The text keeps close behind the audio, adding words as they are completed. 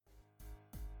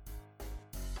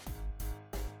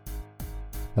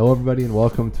Hello, everybody, and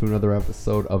welcome to another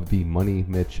episode of the Money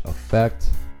Mitch Effect.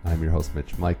 I'm your host,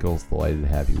 Mitch Michaels. Delighted to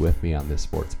have you with me on this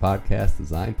sports podcast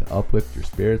designed to uplift your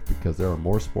spirits because there are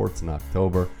more sports in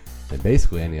October than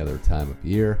basically any other time of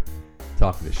year.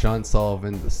 Talking to Sean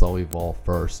Sullivan, the Sully Vol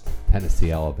first,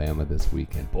 Tennessee, Alabama this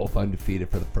weekend, both undefeated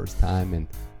for the first time in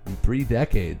 3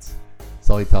 decades.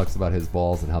 Sully talks about his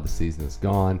balls and how the season has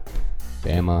gone.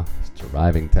 Bama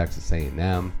surviving Texas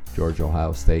A&M, Georgia,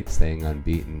 Ohio State staying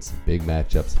unbeaten, some big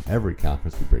matchups in every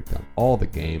conference. We break down all the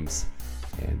games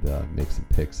and make some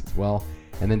picks as well.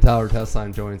 And then Tyler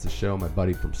Tesson joins the show, my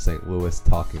buddy from St. Louis,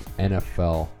 talking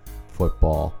NFL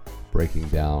football, breaking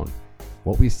down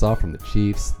what we saw from the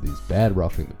Chiefs, these bad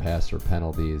roughing the passer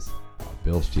penalties.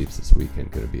 Bills Chiefs this weekend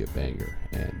going to be a banger.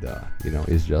 And,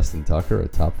 is Justin Tucker a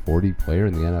top 40 player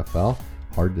in the NFL?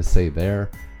 Hard to say there.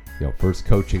 First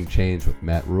coaching change with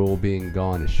Matt Rule being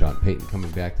gone. Is Sean Payton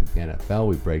coming back to the NFL?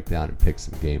 We break down and pick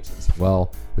some games as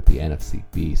well with the NFC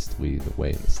Beast leading the way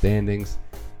in the standings.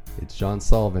 It's Sean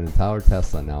Sullivan and Tyler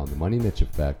Tesson now on the Money Mitch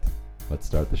Effect. Let's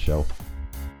start the show.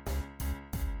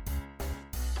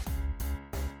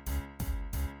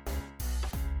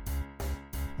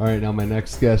 All right, now my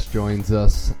next guest joins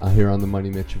us here on the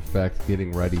Money Mitch Effect,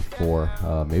 getting ready for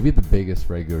maybe the biggest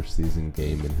regular season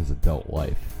game in his adult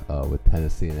life with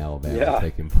Tennessee and Alabama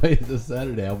taking place this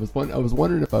Saturday. I was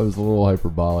wondering if I was a little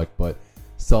hyperbolic, but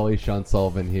Sully, Sean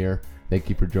Sullivan here. Thank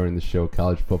you for joining the show.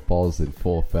 College football is in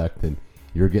full effect, and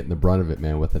you're getting the brunt of it,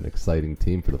 man, with an exciting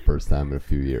team for the first time in a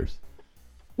few years.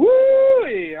 Woo!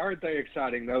 Aren't they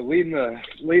exciting though? Leading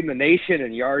the nation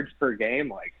in yards per game.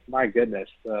 Like, my goodness,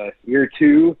 year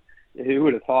 2. Who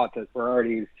would have thought that we're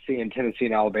already seeing Tennessee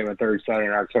and Alabama third Saturday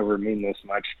in October mean this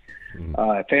much?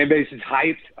 Fan base is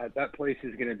hyped. That place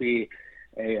is going to be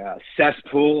a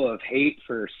cesspool of hate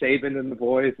for Saban and the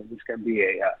boys, and it's going to be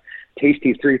a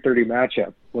tasty 3:30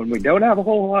 matchup when we don't have a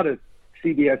whole lot of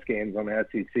CBS games on the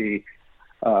SEC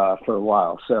for a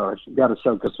while. So you've got to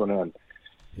soak this one in.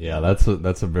 Yeah, that's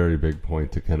a very big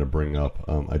point to kind of bring up.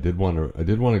 I did want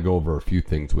to go over a few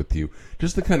things with you,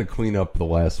 just to kind of clean up the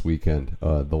last weekend.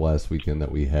 The last weekend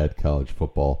that we had college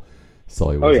football,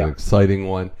 Sully, was an exciting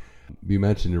one. You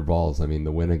mentioned your balls. I mean,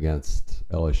 the win against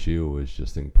LSU was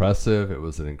just impressive. It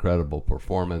was an incredible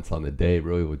performance on the day. It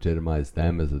really legitimized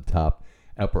them as a top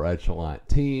upper echelon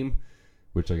team,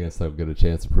 which I guess they'll get a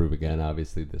chance to prove again,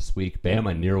 obviously, this week.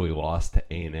 Bama nearly lost to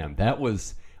A&M. That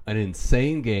was an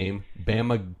insane game.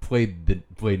 Bama played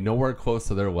nowhere close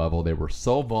to their level. They were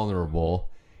so vulnerable.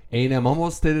 A&M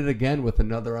almost did it again with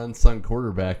another unsung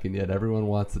quarterback, and yet everyone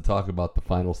wants to talk about the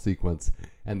final sequence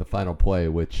and the final play,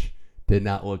 which did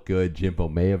not look good. Jimbo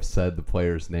may have said the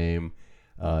player's name.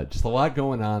 Just a lot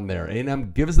going on there.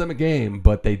 A&M gives them a game,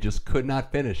 but they just could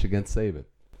not finish against Saban.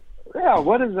 Yeah,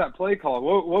 what is that play call?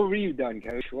 What were you done,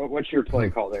 Coach? What's your play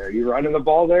call there? Are you running the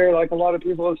ball there like a lot of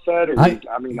people have said? Or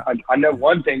I know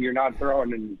one thing, you're not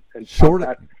throwing and short.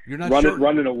 You're not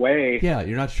running away. Yeah,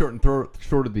 you're not short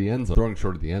of the end zone. Throwing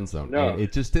short of the end zone. No, and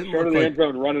it just didn't short look of the like end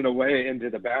zone, running away into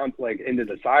the bounce, like into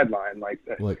the sideline,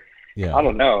 yeah. I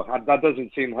don't know. That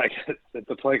doesn't seem like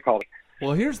the play call.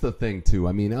 Well, here's the thing, too.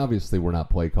 I mean, obviously, we're not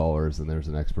play callers, and there's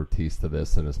an expertise to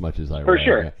this. And as much as I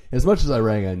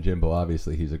rang on Jimbo,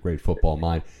 obviously, he's a great football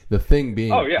mind. The thing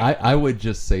being, I would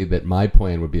just say that my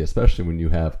plan would be, especially when you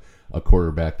have a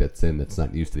quarterback that's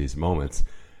not used to these moments,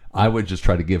 I would just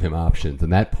try to give him options.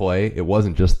 And that play, it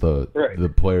wasn't just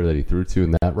the player that he threw to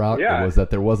in that route. Yeah. It was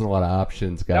that there wasn't a lot of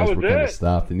options. Guys were kind of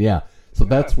stopped. And,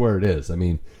 that's where it is. I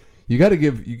mean, you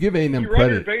give A&M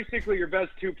credit. Basically your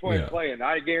best 2-point play, and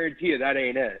I guarantee you that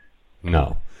ain't it.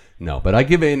 No, but I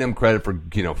give A&M credit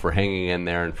for hanging in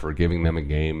there and for giving them a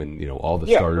game and all the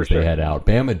starters they had out.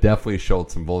 Bama definitely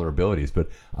showed some vulnerabilities, but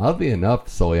oddly enough,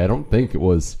 Sully, I don't think it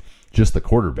was just the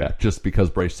quarterback, just because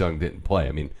Bryce Young didn't play.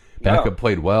 I mean, backup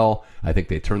played well. I think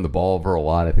they turned the ball over a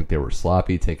lot. I think they were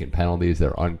sloppy, taking penalties that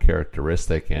are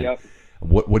uncharacteristic, and.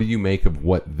 What do you make of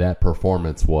what that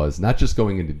performance was? Not just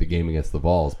going into the game against the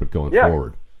Vols, but going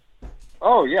forward.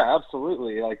 Oh yeah,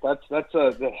 absolutely. Like that's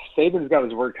Saban's got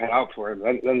his work cut out for him.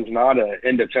 That is not an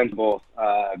indefensible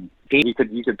team.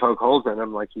 You could poke holes in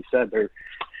them, like you said.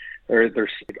 They're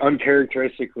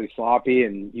uncharacteristically sloppy,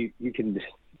 and you can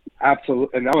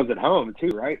absolutely. And that was at home too,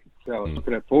 right? So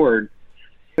looking at forward,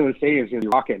 the stadium's going to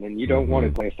be rocking, and you don't want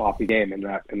to play a sloppy game in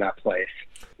that place.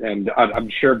 And I'm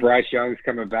sure Bryce Young's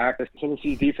coming back.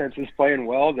 Tennessee's defense is playing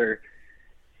well. Their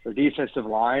defensive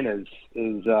line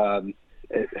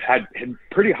had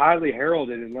pretty highly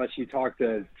heralded, unless you talk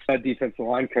to said defensive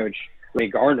line coach Ray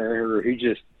Garner, who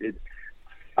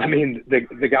I mean,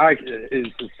 the guy is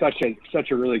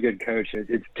such a really good coach.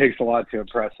 It takes a lot to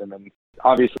impress him, and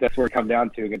obviously that's where it comes down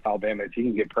to against Alabama. If he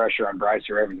can get pressure on Bryce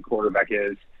or whoever the quarterback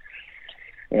is,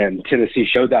 and Tennessee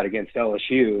showed that against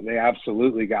LSU. They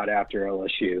absolutely got after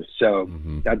LSU. So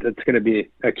that's going to be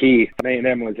a key. What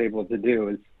A&M was able to do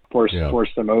is force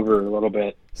them over a little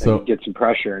bit and get some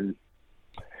pressure, and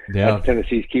that's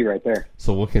Tennessee's key right there.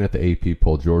 So looking at the AP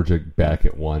poll, Georgia back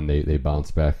at 1. They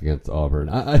bounced back against Auburn.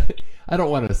 I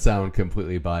don't want to sound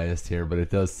completely biased here, but it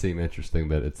does seem interesting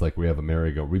that it's like we have a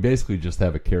merry-go. We basically just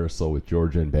have a carousel with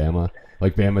Georgia and Bama.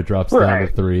 Like Bama drops down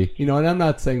to 3, and I'm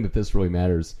not saying that this really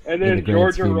matters. And then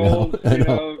Georgia rolls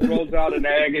out an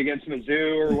egg against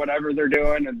Mizzou or whatever they're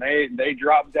doing, and they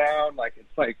drop down. Like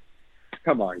it's like,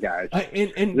 come on, guys.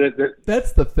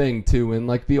 That's the thing too. And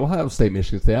like the Ohio State,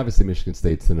 Michigan State, obviously Michigan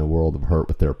State's in a world of hurt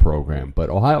with their program, but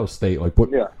Ohio State, like,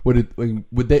 would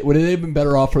they have been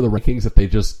better off for the rankings if they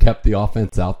just kept the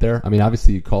offense out there? I mean,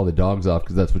 obviously you call the dogs off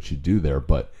because that's what you do there,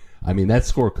 but I mean that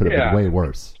score could have been way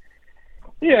worse.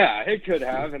 Yeah, it could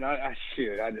have, and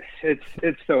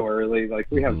it's so early. Like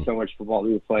we have so much football to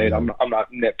be played. I'm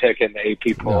not nitpicking the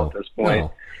AP poll at this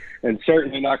point, and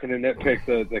certainly not going to nitpick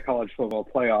the college football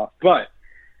playoff. But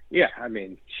yeah, I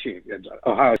mean,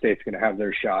 Ohio State's going to have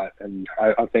their shot, and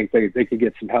I think they could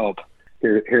get some help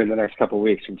here in the next couple of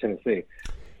weeks from Tennessee.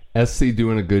 SC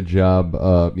doing a good job,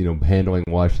 handling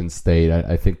Washington State.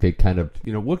 I think they kind of,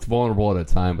 looked vulnerable at a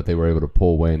time, but they were able to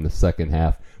pull away in the second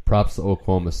half. Props to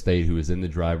Oklahoma State, who is in the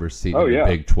driver's seat in the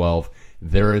Big 12.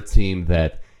 They're a team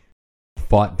that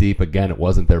fought deep. Again, it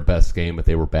wasn't their best game, but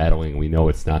they were battling. We know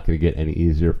it's not going to get any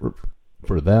easier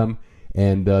for them.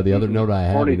 And the other note I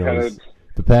have, is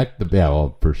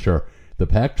for sure. The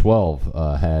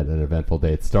Pac-12 had an eventful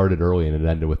day. It started early and it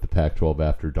ended with the Pac-12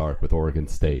 after dark with Oregon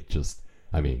State.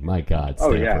 My God,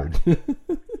 Stanford. Oh,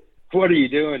 yeah. What are you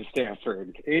doing,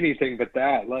 Stanford? Anything but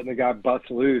that. Letting the guy bust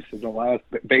loose in the last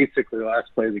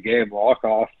play of the game, walk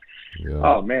off. Yeah.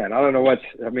 Oh, man, I don't know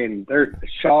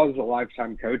Shaw's a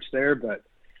lifetime coach there, but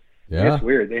it's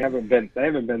weird. They haven't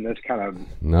been this kind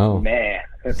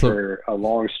of for a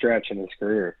long stretch in his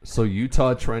career. So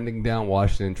Utah trending down,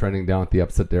 Washington trending down with the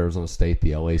upset to Arizona State,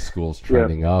 the LA schools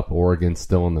trending up, Oregon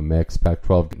still in the mix,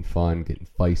 Pac-12 getting fun, getting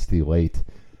feisty late.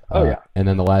 And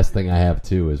then the last thing I have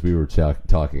too is we were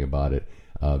talking about it.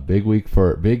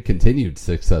 Big continued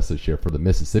success this year for the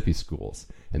Mississippi schools,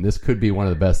 and this could be one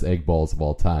of the best egg balls of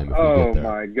all time. If we get there.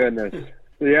 My goodness!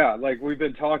 Yeah, like we've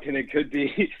been talking, it could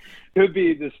be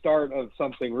the start of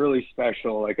something really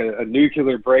special, like a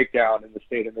nuclear breakdown in the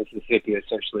state of Mississippi.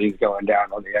 Essentially, is going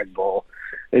down on the Egg Bowl.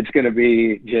 It's going to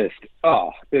be just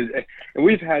and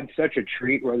we've had such a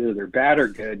treat, whether they're bad or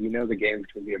good. The game's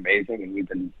going to be amazing, and we've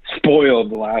been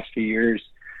spoiled the last few years.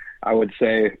 I would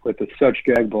say with such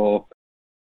good Egg Bowl,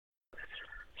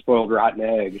 spoiled rotten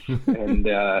eggs, and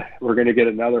we're going to get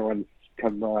another one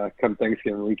come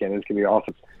Thanksgiving weekend. It's going to be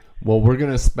awesome. Well, we're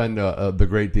going to spend the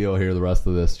great deal here, the rest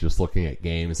of this, just looking at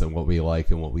games and what we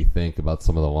like and what we think about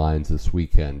some of the lines this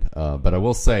weekend. But I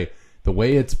will say, the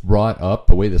way it's brought up,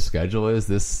 the way the schedule is,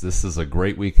 this is a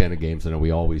great weekend of games. I know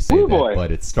we always say that,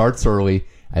 but it starts early.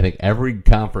 I think every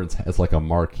conference has like a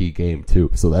marquee game too.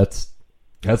 So that's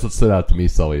what stood out to me,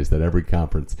 Sully, is that every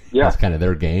conference has kind of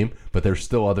their game, but there's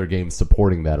still other games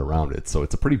supporting that around it. So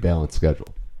it's a pretty balanced schedule.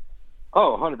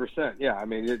 Oh, 100%. Yeah, I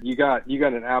mean, you got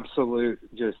an absolute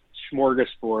just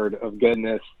smorgasbord of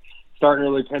goodness. Starting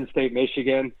early, Penn State,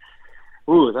 Michigan.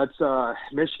 Ooh, that's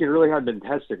Michigan really had been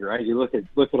tested, right? You look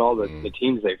at all the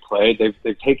teams they've played.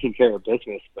 They've taken care of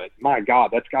business, but my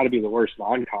God, that's got to be the worst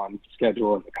non-con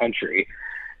schedule in the country.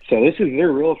 So this is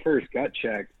their real first gut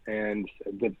check, and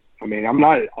I'm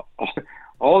not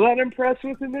all that impressed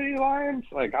with the Nittany Lions.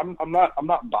 Like I'm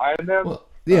not buying them. Well,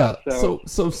 yeah, so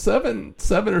 7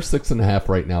 or 6.5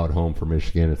 right now at home for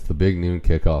Michigan. It's the big noon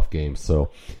kickoff game.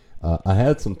 So I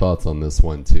had some thoughts on this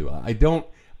one too.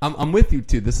 I'm with you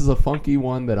too. This is a funky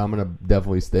one that I'm gonna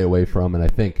definitely stay away from, and I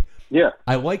think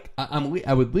I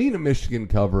would lean a Michigan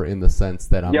cover in the sense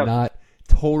that I'm not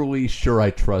totally sure I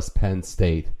trust Penn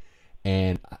State,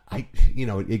 and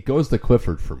it goes to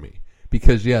Clifford for me.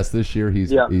 Because yes, this year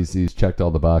he's checked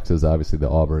all the boxes. Obviously, the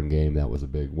Auburn game, that was a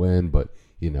big win, but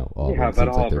Auburn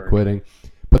seems like they're quitting.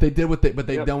 But they've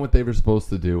done what they were supposed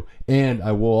to do. And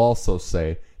I will also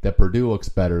say that Purdue looks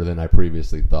better than I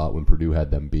previously thought when Purdue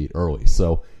had them beat early.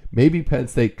 So maybe Penn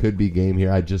State could be game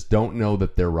here. I just don't know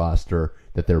that their roster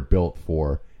that they're built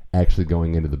for actually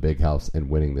going into the Big House and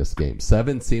winning this game.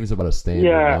 7 seems about a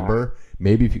standard number.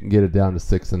 Maybe if you can get it down to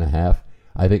 6.5.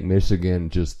 I think Michigan,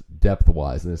 just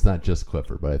depth-wise, and it's not just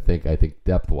Clifford, but I think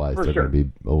depth-wise they're going to be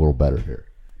a little better here.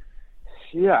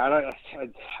 Yeah, and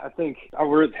I think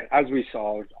as we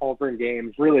saw, Auburn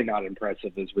games really not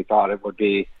impressive as we thought it would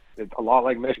be. It's a lot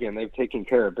like Michigan. They've taken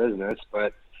care of business,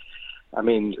 but, I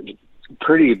mean,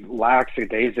 pretty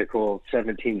lackadaisical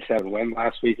 17-7 win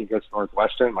last week against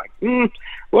Northwestern. Like,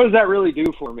 what does that really do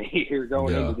for me here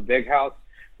going into the Big House?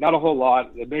 Not a whole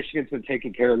lot. The Michigan's been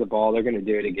taking care of the ball. They're going to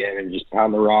do it again and just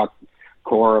pound the rock,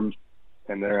 core them,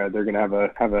 and they're going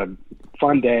to have a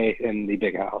fun day in the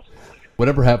Big House.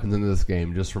 Whatever happens in this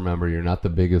game, just remember you're not the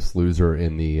biggest loser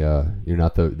in the you're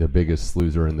not the biggest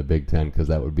loser in the Big Ten, because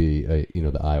that would be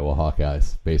the Iowa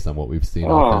Hawkeyes based on what we've seen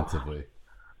offensively.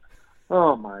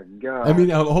 Oh my God! I mean,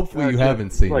 hopefully you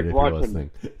haven't seen it if you're listening.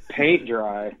 Paint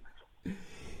dry.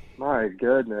 My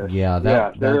goodness. Yeah,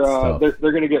 that's tough.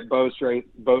 They're going to get boat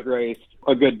raced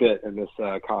a good bit in this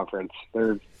conference.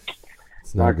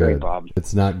 It's not good, great, Bob.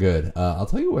 It's not good. I'll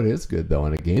tell you what is good, though,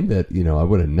 in a game that, I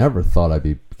would have never thought I'd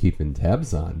be keeping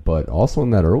tabs on, but also in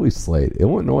that early slate,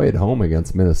 Illinois at home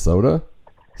against Minnesota.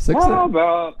 How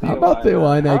about the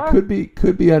Illini? Huh?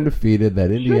 Could be undefeated.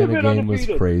 That Indiana game was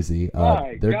crazy.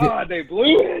 My God, they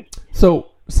blew it. So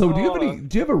do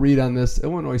you have a read on this?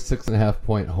 Illinois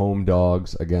 6.5-point home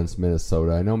dogs against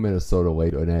Minnesota. I know Minnesota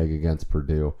laid an egg against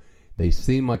Purdue. They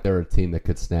seem like they're a team that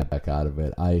could snap back out of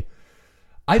it.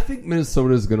 I think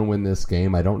Minnesota is going to win this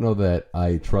game. I don't know that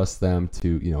I trust them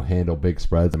to, handle big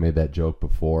spreads. I made that joke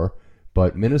before.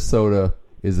 But Minnesota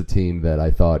is a team that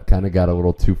I thought kind of got a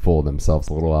little too full of themselves,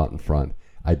 a little out in front.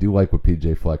 I do like what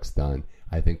PJ Fleck's done.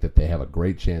 I think that they have a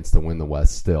great chance to win the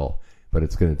West still, but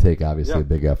it's going to take, obviously, a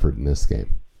big effort in this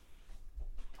game.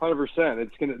 100%.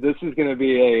 This is going to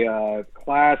be a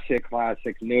classic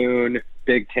noon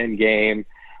Big Ten game.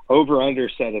 Over-under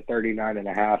set at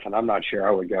 39.5, and I'm not sure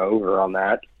I would go over on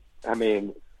that. I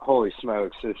mean, holy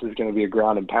smokes, this is going to be a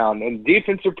ground and pound. And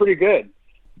defense are pretty good.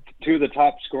 Two of the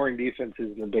top scoring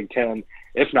defenses in the Big Ten,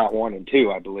 if not 1 and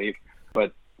 2, I believe.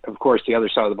 But, of course, the other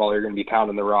side of the ball, you're going to be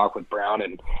pounding the rock with Brown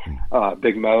and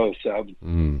Big Mo. So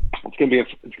it's going to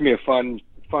be a fun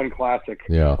classic.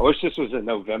 Yeah. I wish this was in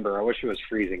November. I wish it was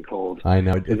freezing cold. I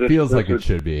know. It feels like it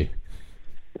should be.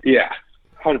 Yeah,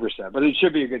 100%. But it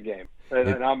should be a good game.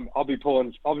 And I'll be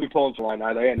pulling for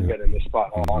Illini. They hadn't been in this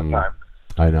spot in a long time.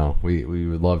 I know. We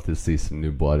would love to see some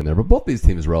new blood in there. But both these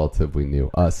teams are relatively new.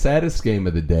 Saddest game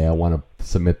of the day, I want to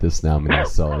submit this nominee,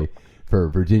 Sully, for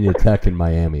Virginia Tech and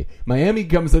Miami. Miami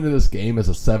comes into this game as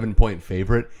a 7-point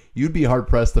favorite. You'd be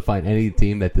hard-pressed to find any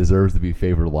team that deserves to be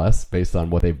favored less based on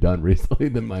what they've done recently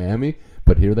than Miami.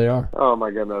 But here they are. Oh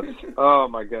my goodness!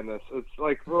 It's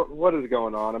like, what is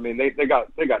going on? I mean, they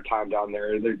got time down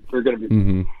there. They're going to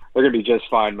be they're going to be just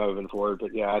fine moving forward.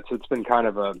 But yeah, it's been kind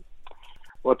of a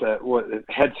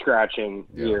head scratching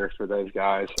year for those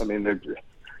guys. I mean,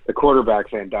 the quarterback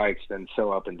Van Dyke's been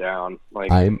so up and down.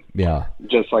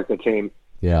 Just like the team.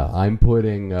 Yeah, I am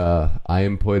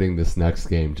putting this next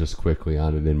game just quickly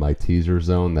on it in my teaser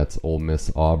zone. That's Ole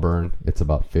Miss Auburn. It's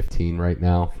about 15 right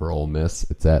now for Ole Miss.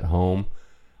 It's at home.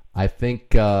 I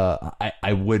think I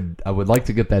would like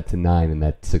to get that to 9 in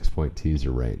that 6-point teaser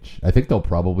range. I think they'll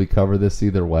probably cover this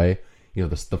either way.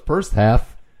 The first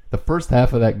half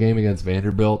of that game against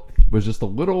Vanderbilt was just a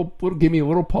little give me a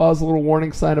little pause, a little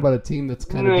warning sign about a team that's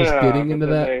kind of just getting into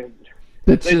that.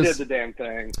 They did the damn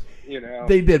thing.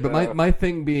 They did, but my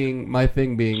thing being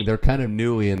they're kind of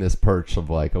newly in this perch of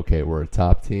like, okay, we're a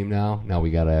top team now. Now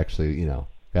we got to actually,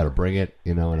 got to bring it,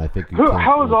 and I think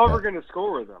how is Auburn going to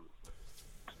score with them?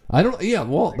 I don't. Yeah,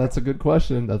 well, that's a good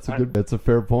question. That's a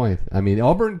fair point. I mean,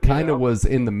 Auburn kind of was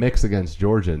in the mix against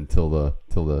Georgia until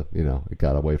the it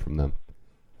got away from them.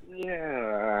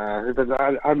 Yeah, but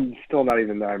I'm still not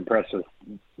even that impressed with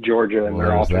Georgia and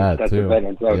their offense. That's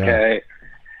it's okay. Yeah.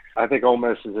 I think Ole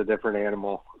Miss is a different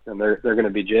animal, and they're going to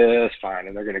be just fine,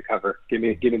 and they're going to cover. Give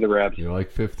me the reps. You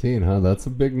like 15, huh? That's a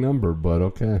big number, but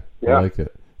okay. Yeah. I like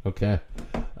it. Okay.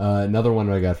 Another one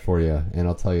I got for you, and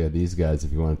I'll tell you, these guys,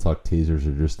 if you want to talk teasers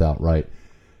or just outright,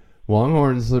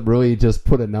 Longhorns really just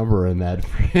put a number in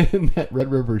that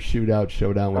Red River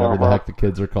showdown, whatever the heck the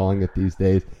kids are calling it these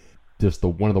days. Just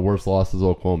one of the worst losses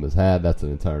Oklahoma's had. That's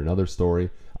an entire another story.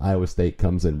 Iowa State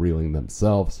comes in reeling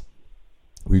themselves.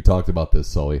 We talked about this,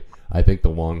 Sully. I think the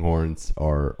Longhorns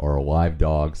are live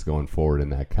dogs going forward in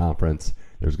that conference.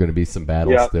 There's going to be some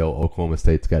battles still. Oklahoma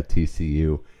State's got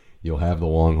TCU. You'll have the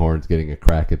Longhorns getting a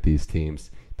crack at these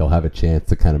teams. They'll have a chance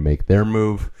to kind of make their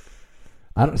move.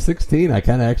 16, I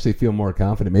kind of actually feel more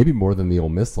confident, maybe more than the Ole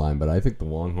Miss line, but I think the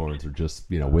Longhorns are just,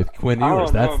 with Quinn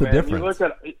Ewers. That's the difference.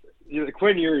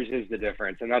 Quinn Ewers is the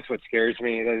difference, and that's what scares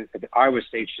me. Iowa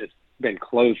State's just been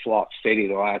closed-lock steady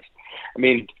the last,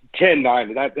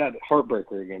 10-9, that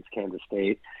heartbreaker against Kansas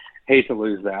State. Hate to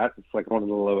lose that. It's like one of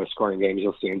the lowest scoring games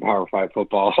you'll see in Power 5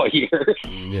 football all year.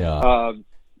 Yeah.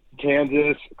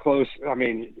 Kansas, close. I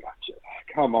mean,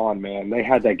 come on, man. They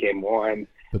had that game won.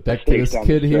 But this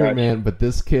kid here, man,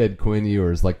 this kid, Quinn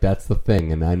Ewers, like, that's the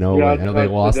thing. And I know they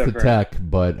lost to Tech,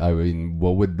 but I mean,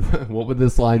 what would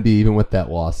this line be even with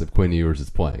that loss if Quinn Ewers is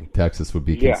playing? Texas would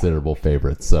be considerable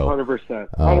favorites. So 100%.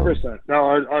 100%.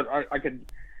 No,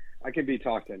 I could be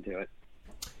talked into it.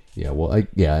 Yeah, well,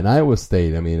 and Iowa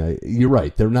State, I mean, you're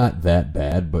right. They're not that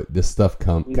bad, but this stuff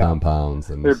compounds.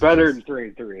 And they're better than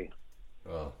 3-3.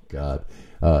 Oh, God.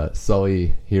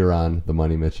 Sully here on the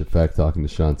Money Mitch Effect, talking to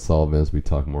Sean Sullivan as we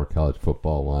talk more college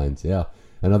football lines. Yeah,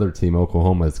 another team,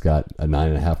 Oklahoma's got a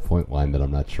 9.5-point line that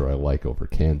I'm not sure I like over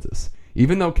Kansas.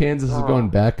 Even though Kansas is going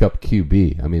backup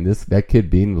QB. I mean, that kid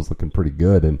Bean was looking pretty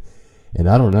good. And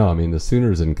I don't know. I mean, the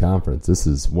Sooners in conference, this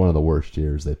is one of the worst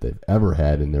years that they've ever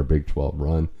had in their Big 12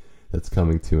 run. That's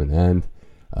coming to an end.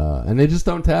 And they just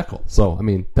don't tackle. So, I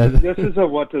mean... This is a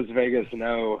what does Vegas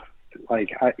know... Like,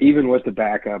 even with the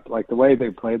backup, like the way they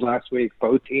played last week,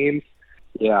 both teams,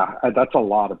 that's a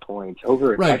lot of points.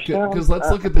 Over a touchdown? Right, because let's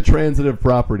look at the transitive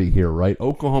property here, right?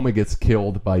 Oklahoma gets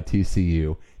killed by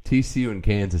TCU. TCU and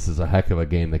Kansas is a heck of a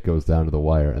game that goes down to the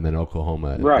wire, and then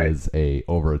Oklahoma is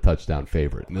over a touchdown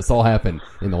favorite. And this all happened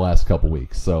in the last couple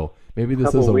weeks. So maybe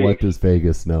this is a what does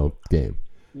Vegas know game.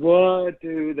 What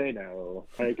do they know?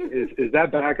 Like, is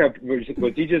that backup? Was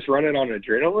he just running on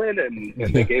adrenaline, and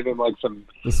they gave him like some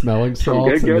smelling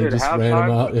salts, good and they just ran him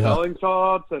out? Yeah. Smelling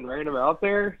salts and ran him out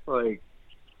there. Like,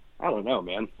 I don't know,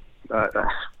 man.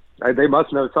 They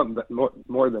must know something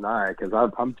more than I, because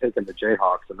I'm taking the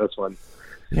Jayhawks in this one.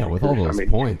 Yeah, with all those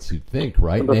points, you'd think,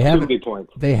 right? They haven't.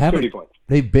 Points. They haven't.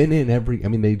 They've been in every. I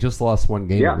mean, they just lost one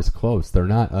game. Yeah. It was close. They're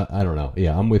not. I don't know.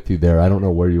 Yeah, I'm with you there. I don't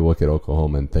know where you look at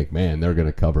Oklahoma and think, man, they're going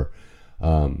to cover.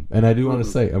 And I do want to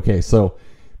say, okay, so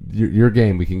your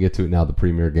game, we can get to it now. The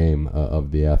premier game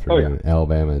of the afternoon,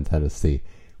 Alabama and Tennessee.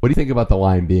 What do you think about the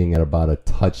line being at about a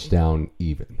touchdown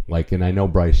even? Like, and I know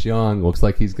Bryce Young looks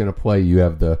like he's going to play. You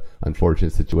have the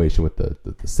unfortunate situation with the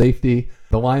safety.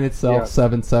 The line itself,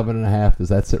 7.5. Does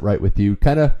that sit right with you?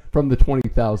 Kind of from the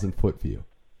 20,000-foot view.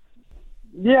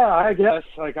 Yeah, I guess.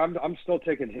 Like, I'm still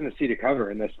taking Tennessee to cover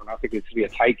in this one. I think it's going to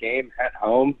be a tight game at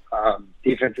home.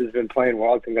 Defense has been playing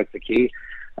well. I think that's the key.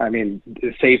 I mean,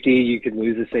 the safety, you could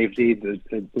lose a safety.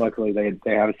 Luckily,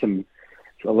 they have a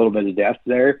little bit of depth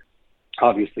there.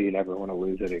 Obviously, you never want to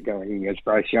lose it going against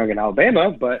Bryce Young in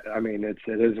Alabama, but, I mean, it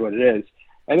is what it is.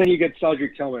 And then you get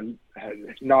Cedric Tillman,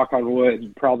 knock on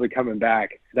wood, probably coming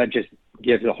back. That just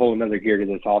gives a whole nother gear to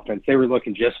this offense. They were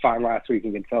looking just fine last week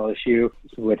against LSU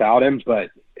without him,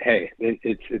 but, hey,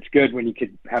 it's good when you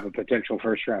could have a potential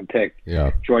first-round pick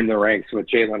join the ranks with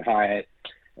Jalen Hyatt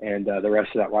and the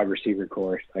rest of that wide receiver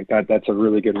core. Like, that's a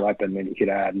really good weapon that you could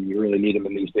add, and you really need him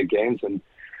in these big games. And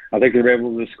I think they're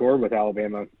able to score with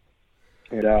Alabama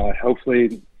and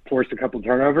hopefully force a couple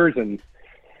turnovers. And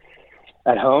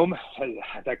at home,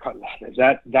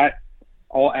 that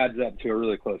all adds up to a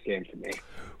really close game for me.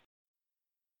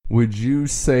 Would you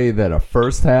say that a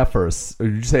first half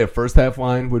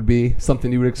line would be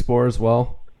something you would explore as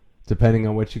well, depending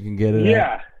on what you can get it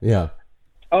at? Yeah.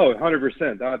 Oh,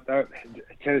 100%. That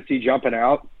Tennessee jumping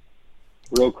out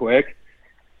real quick,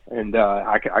 and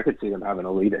I could see them having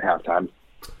a lead at halftime.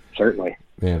 Certainly.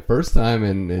 Man, first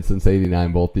time since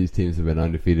 '89, both these teams have been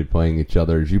undefeated playing each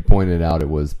other. As you pointed out, it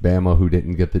was Bama who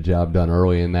didn't get the job done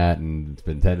early in that, and it's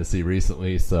been Tennessee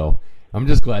recently. So I'm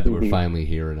just glad that we're finally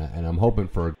here, and I'm hoping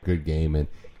for a good game. And,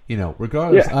 you know,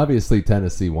 regardless, obviously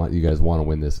Tennessee you guys want to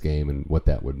win this game and what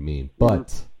that would mean.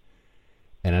 But,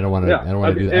 and I don't want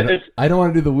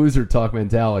to do the loser talk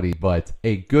mentality, but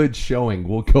a good showing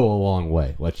will go a long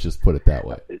way. Let's just put it that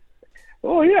way.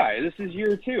 Well, yeah, this is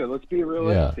year 2. Let's be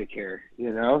realistic here.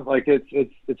 You know, like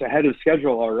it's ahead of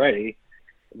schedule already.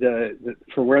 The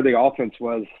for where the offense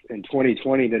was in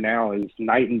 2020 to now is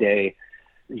night and day.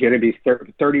 Going to be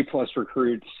 30 plus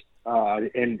recruits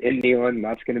in Neyland.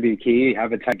 That's going to be key.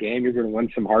 Have a tight game. You're going to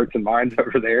win some hearts and minds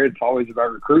over there. It's always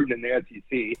about recruiting in the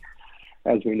SEC,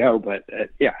 as we know. But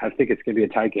I think it's going to be a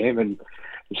tight game, and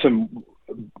some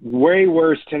way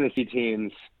worse Tennessee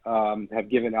teams have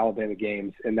given Alabama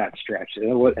games in that stretch.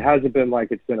 It hasn't been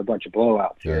like it's been a bunch of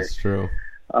blowouts here. That's true.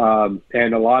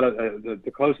 And a lot of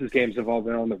the closest games have all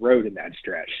been on the road in that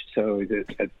stretch. So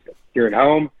you're at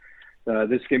home.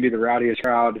 This can be the rowdiest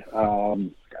crowd. I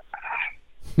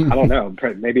don't know,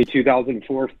 maybe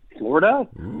 2004 Florida,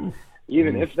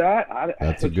 even if that.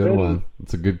 That's a good one.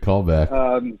 It's a good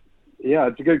callback.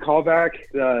 It's a good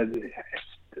callback.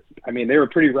 I mean, they were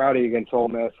pretty rowdy against Ole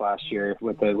Miss last year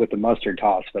with the mustard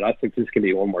toss, but I think this could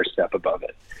be one more step above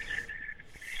it.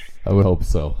 I would hope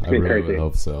so. I really crazy. would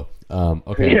hope so.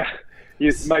 Okay. Yeah.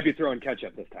 You might be throwing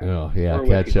ketchup this time. Oh yeah, Or a whiskey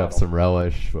ketchup, bottle. some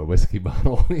relish, a whiskey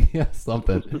bottle, yeah,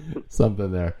 something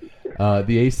there.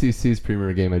 The ACC's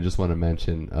premier game I just want to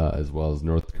mention, as well as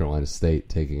North Carolina State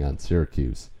taking on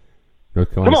Syracuse.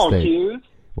 North Carolina Come on, State. Hughes.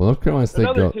 Well, North Carolina State.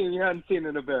 Another team you hadn't seen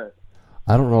in a bit.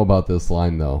 I don't know about this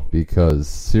line though, because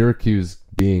Syracuse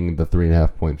being the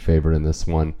 3.5-point favorite in this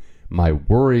one, my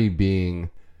worry being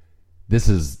this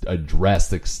is a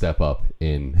drastic step up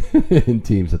in in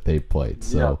teams that they've played.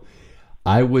 So. Yeah.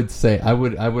 I would say I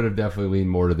would have definitely leaned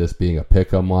more to this being a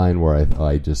pick-em line where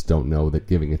I just don't know that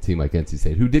giving a team like NC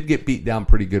State, who did get beat down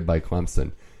pretty good by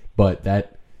Clemson, but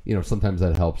that, sometimes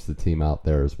that helps the team out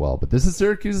there as well. But this is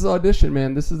Syracuse's audition,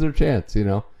 man. This is their chance,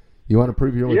 You want to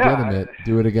prove you're legitimate,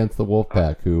 do it against the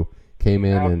Wolfpack, who came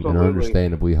in and are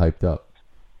understandably hyped up.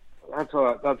 That's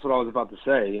what I was about to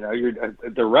say. You're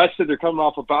the rest of they're coming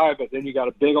off a bye, but then you got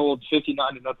a big old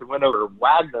 59-0 win over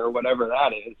Wagner, whatever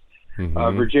that is.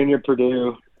 Mm-hmm. Virginia,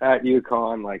 Purdue, at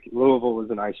UConn, Louisville was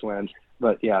a nice win,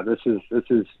 but yeah, this is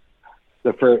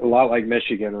the first, a lot like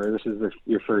Michigan, where this is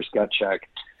your first gut check.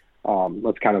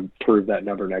 Let's kind of prove that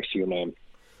number next to your name.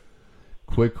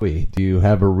 Quickly, do you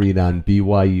have a read on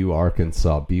BYU,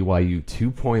 Arkansas? BYU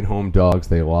 2-point home dogs.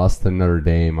 They lost to Notre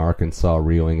Dame. Arkansas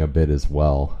reeling a bit as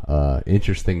well.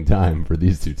 Interesting time for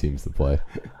these two teams to play.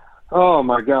 Oh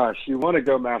my gosh, you want to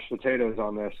go mashed potatoes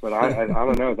on this, but I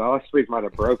don't know. The last week might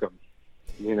have broke them.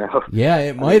 Yeah,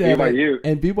 it might have. BYU.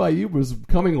 And BYU was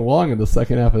coming along in the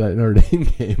second half of that Notre Dame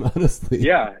game, honestly.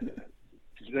 Yeah,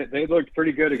 they looked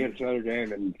pretty good against Notre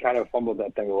Dame and kind of fumbled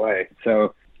that thing away.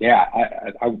 So yeah,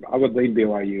 I would lead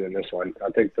BYU in this one.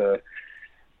 I think the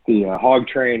hog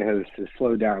train has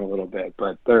slowed down a little bit,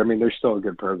 but they're still a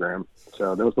good program,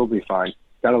 so they'll be fine.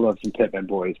 Gotta love some Pittman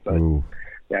boys, but. Ooh.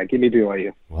 Yeah, give me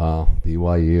BYU. Wow,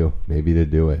 BYU, maybe to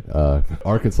do it.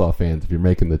 Arkansas fans, if you're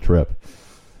making the trip,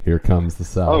 here comes the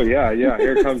South. Oh yeah.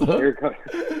 Here comes the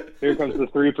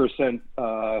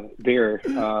 3% beer,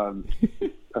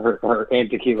 or and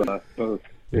tequila both.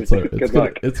 Good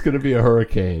luck. It's going to be a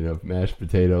hurricane of mashed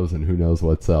potatoes and who knows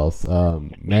what's else.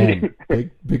 Man,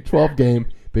 Big 12 game.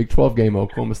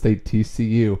 Oklahoma State,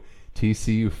 TCU.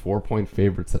 TCU 4-point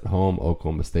favorites at home.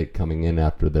 Oklahoma State coming in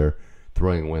after their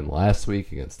throwing a win last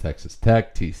week against Texas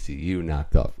Tech. TCU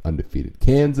knocked off undefeated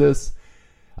Kansas.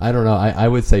 I don't know. I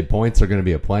would say points are going to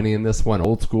be aplenty in this one.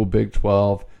 Old school Big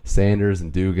 12. Sanders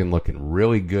and Dugan looking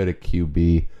really good at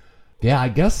QB. Yeah, I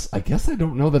guess I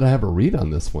don't know that I have a read on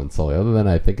this one, Sully, other than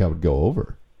I think I would go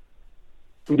over.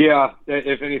 Yeah,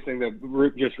 if anything,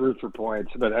 just root for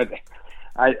points. But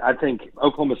I think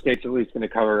Oklahoma State's at least going to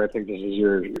cover. I think this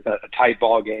is a tight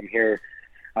ball game here.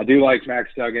 I do like Max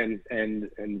Duggan, and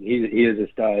he is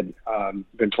a stud.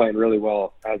 Been playing really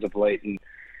well as of late, and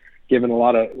given a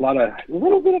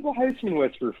little bit of a Heisman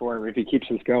whisper for him. If he keeps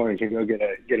this going, he can go get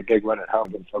a big win at home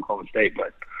against Oklahoma State.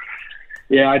 But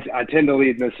yeah, I tend to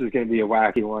lead. This is going to be a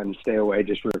wacky one. Stay away,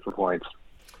 just root for points.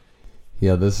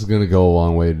 Yeah, this is going to go a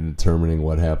long way to determining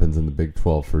what happens in the Big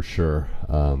 12 for sure.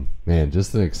 Man,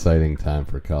 just an exciting time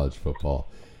for college football.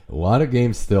 A lot of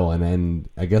games still, and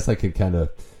I guess I could kind of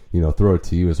throw it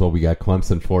to you as well. We got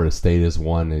Clemson, Florida State is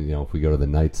one, and if we go to the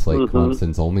night slate,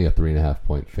 Clemson's only a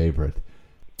 3.5-point favorite.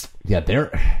 Yeah,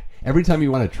 every time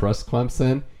you want to trust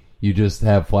Clemson, you just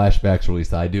have flashbacks, or at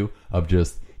least I do, of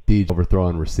just DJ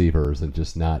overthrowing receivers and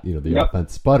just not, the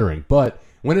offense sputtering. But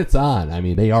when it's on,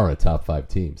 they are a top 5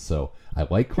 team. So I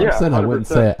like Clemson. Yeah, I wouldn't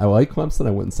say I like Clemson.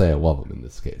 I wouldn't say I love them in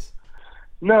this case.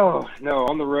 No,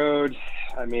 on the road.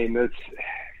 I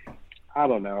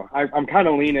don't know. I'm kind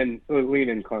of leaning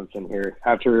Clemson here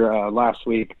after last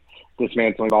week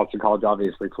dismantling Boston College.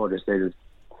 Obviously, Florida State is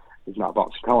not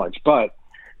Boston College, but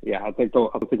yeah, I think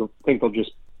they'll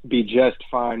just be just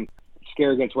fine.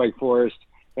 Scare against Wake Forest,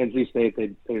 NC State,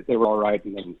 they were all right,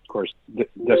 and then of course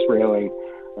just railing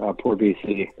poor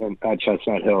BC and at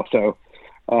Chestnut Hill. So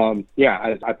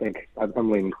yeah, I think I'm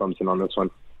leaning Clemson on this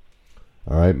one.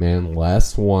 All right, man.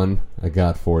 Last one I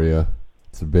got for you.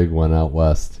 It's a big one out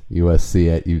west.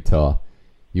 USC at Utah.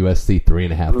 USC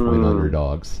 3.5-point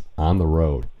underdogs on the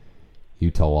road.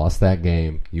 Utah lost that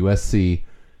game. USC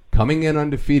coming in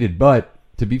undefeated, but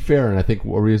to be fair, and I think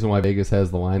a reason why Vegas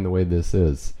has the line the way this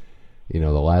is, the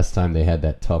last time they had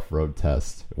that tough road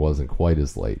test, it wasn't quite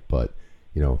as late, but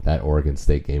that Oregon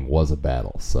State game was a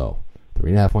battle. So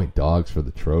 3.5-point dogs for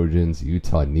the Trojans.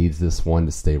 Utah needs this one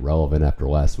to stay relevant after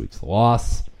last week's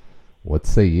loss. What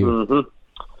say you? Mm-hmm.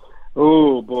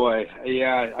 Oh, boy.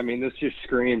 Yeah, this just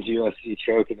screams USC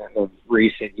choking of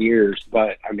recent years.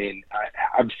 But,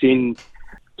 I've seen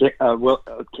Cam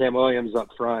Williams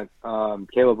up front,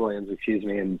 Caleb Williams, excuse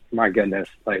me, and my goodness,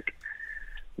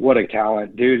 what a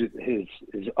talent. Dude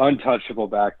is untouchable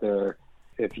back there.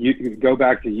 If you go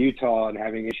back to Utah and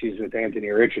having issues with Anthony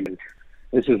Richardson,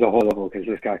 this is a whole level because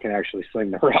this guy can actually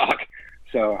sling the rock.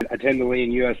 So I tend to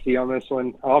lean USC on this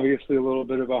one. Obviously a little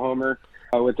bit of a homer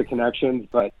with the connections,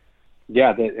 but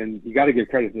yeah, and you got to give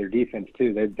credit to their defense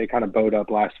too. They kind of bowed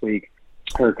up last week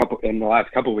or in the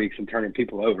last couple of weeks and turning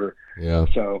people over. Yeah.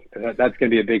 So that's going to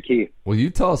be a big key. Well,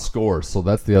 Utah scores, so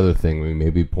that's the other thing. I mean,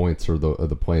 maybe points are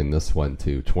the play in this one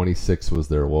too. 26 was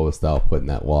their lowest output in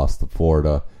that loss to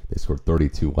Florida. They scored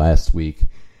 32 last week.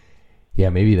 Yeah,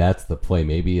 maybe that's the play.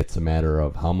 Maybe it's a matter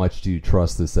of how much do you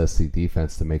trust this SC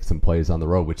defense to make some plays on the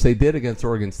road, which they did against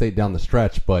Oregon State down the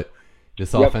stretch, but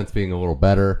this offense being a little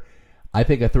better. I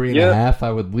think a 3.5,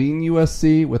 I would lean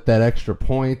USC with that extra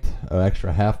point,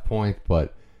 extra half point,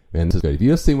 but man, this is good. If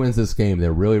USC wins this game,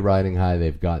 they're really riding high.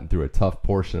 They've gotten through a tough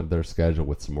portion of their schedule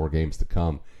with some more games to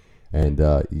come, and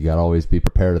you got to always be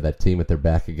prepared of that team with their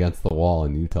back against the wall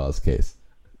in Utah's case.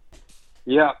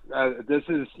 Yeah,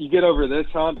 you get over this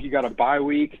hump, you got a bye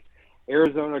week,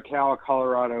 Arizona, Cal,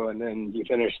 Colorado, and then you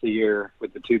finish the year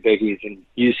with the two biggies and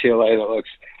UCLA that looks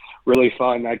really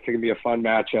fun. That's going to be a fun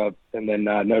matchup. And then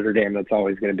Notre Dame, that's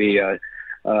always going to be a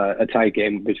tight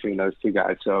game between those two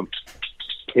guys. So,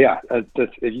 yeah,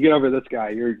 if you get over this guy,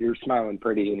 you're smiling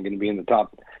pretty and going to be in the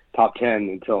top 10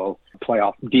 until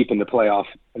deep into playoff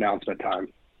announcement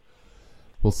time.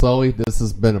 Well, Sully, this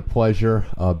has been a pleasure.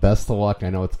 Best of luck. I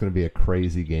know it's going to be a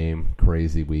crazy game,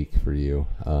 crazy week for you.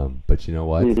 But you know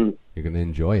what? Mm-hmm. You're going to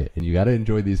enjoy it. And you got to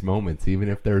enjoy these moments, even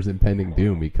if there's impending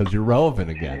doom, because you're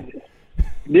relevant again.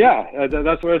 Yeah,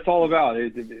 that's what it's all about.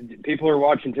 People are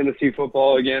watching Tennessee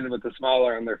football again with a smile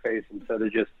on their face instead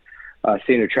of just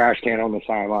seeing a trash can on the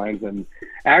sidelines. And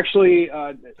actually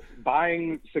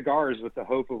buying cigars with the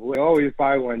hope of, we always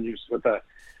buy one just with a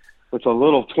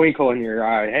little twinkle in your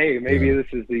eye. Hey, maybe this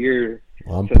is the year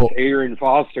since Adrian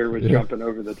Foster was jumping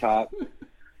over the top.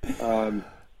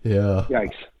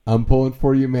 Yikes. I'm pulling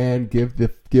for you, man. Give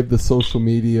the social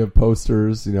media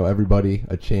posters, everybody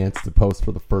a chance to post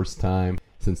for the first time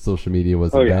since social media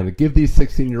was invented. Give these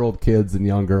 16-year-old kids and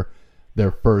younger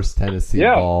their first Tennessee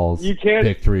Vols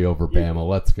victory over Bama.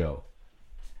 Let's go.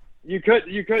 You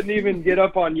couldn't even get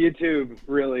up on YouTube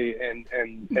really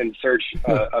and search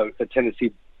a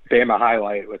Tennessee Bama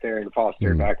highlight with Aaron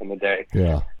Foster back in the day.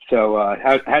 Yeah. So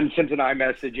hadn't sent an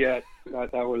iMessage yet.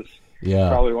 That was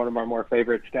probably one of my more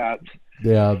favorite stats.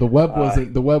 Yeah, the web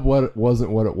wasn't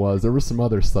what it was. There were some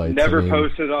other sites. Never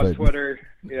posted on Twitter.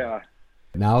 Yeah.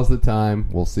 Now's the time.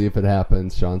 We'll see if it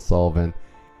happens. Sean Sullivan,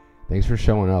 thanks for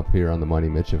showing up here on the Money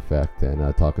Mitch Effect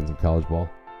and talking some college ball.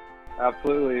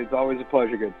 Absolutely. It's always a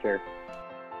pleasure, good sir.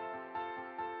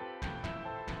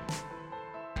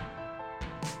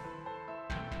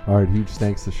 All right, huge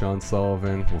thanks to Sean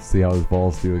Sullivan. We'll see how his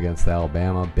Vols do against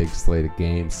Alabama. Big slate of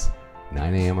games.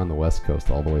 9 a.m. on the West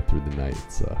Coast all the way through the night.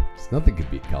 It's nothing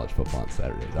could beat college football on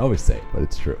Saturdays. I always say it, but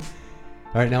it's true.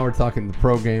 All right, now we're talking the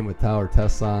pro game with Tyler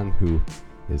Tesson, who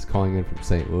is calling in from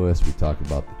St. Louis. We talk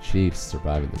about the Chiefs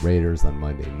surviving the Raiders on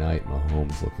Monday night.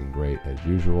 Mahomes looking great as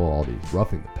usual. All these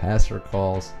roughing the passer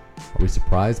calls. Are we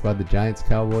surprised by the Giants,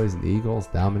 Cowboys, and the Eagles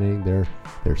dominating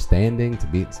their standing to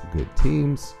beat some good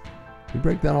teams? We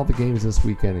break down all the games this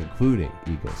weekend, including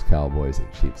Eagles, Cowboys,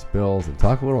 and Chiefs, Bills, and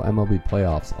talk a little MLB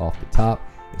playoffs off the top.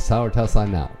 It's Tyler Tesson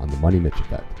now on the Money Mitch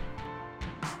Effect.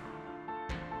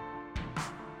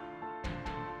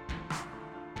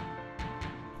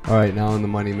 All right, now on the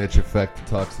Money Mitch Effect to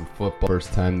talk some football.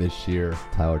 First time this year,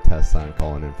 Tyler Tesson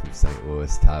calling in from St.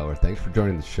 Louis. Tyler, thanks for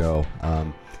joining the show.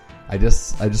 I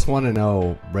just want to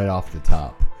know right off the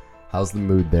top, how's the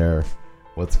mood there?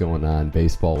 What's going on?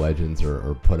 Baseball legends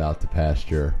are put out to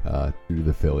pasture due to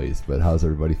the Phillies, but how's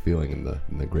everybody feeling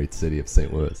in the great city of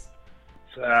St. Louis?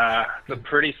 It's a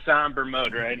pretty somber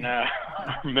mood right now.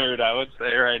 I would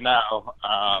say right now.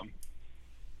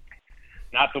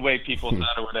 Not the way people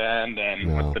thought it would end,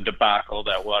 and with the debacle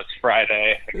that was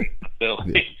Friday against the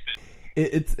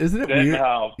Phillies. Isn't it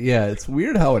weird? Yeah, it's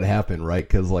weird how it happened, right?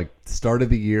 Because start of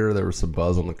the year there was some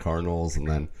buzz on the Cardinals, and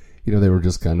then they were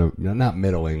just kind of not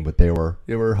middling, but they were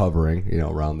hovering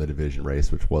around the division race,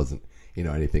 which wasn't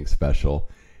anything special.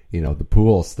 The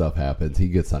Pujols stuff happens. He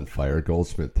gets on fire.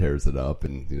 Goldschmidt tears it up,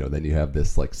 and then you have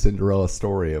this Cinderella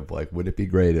story of wouldn't it be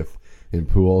great if in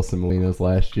Pujols and Molina's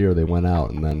last year they went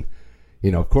out, and then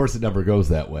of course it never goes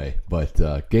that way. But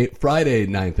Friday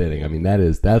 9th inning, I mean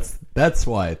that's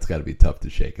why it's got to be tough to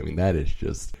shake. I mean it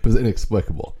was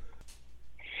inexplicable.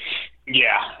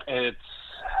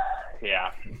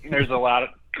 Yeah, there's a lot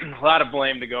of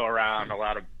blame to go around. A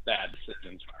lot of bad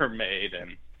decisions were made,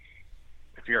 and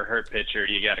if you're a hurt pitcher,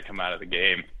 you got to come out of the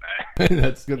game.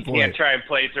 That's a good point. You can't try and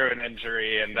play through an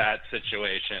injury in that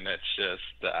situation. It's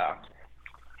just a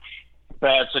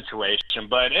bad situation.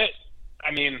 But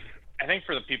I think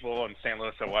for the people in St.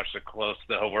 Louis that watched it close,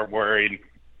 though, we're worried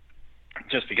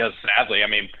just because, sadly,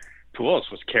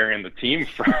 Pujols was carrying the team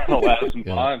for the last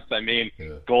month.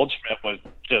 Goldschmidt was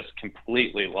just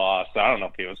completely lost. I don't know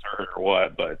if he was hurt or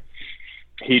what, but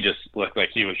he just looked like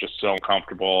he was just so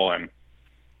uncomfortable. And,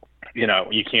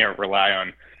 you can't rely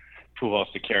on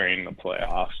Pujols to carry in the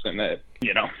playoffs. And it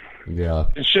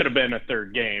should have been a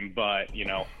third game, but,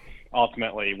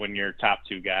 ultimately when your top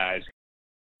two guys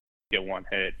get one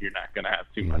hit, you're not going to have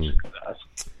too much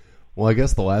success. Well, I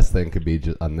guess the last thing could be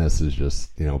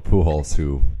Pujols,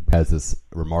 who has this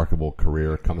remarkable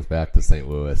career, comes back to St.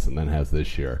 Louis and then has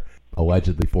this year,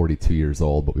 allegedly 42 years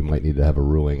old, but we might need to have a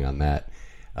ruling on that.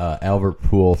 Albert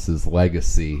Pujols'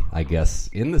 legacy, I guess,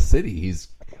 in the city, he's,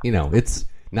 it's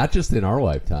not just in our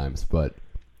lifetimes, but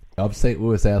of St.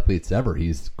 Louis athletes ever,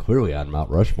 he's clearly on Mount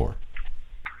Rushmore.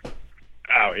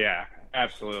 Oh, yeah,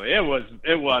 absolutely. It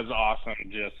was awesome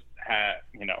just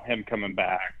him coming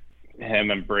back,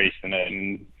 him embracing it.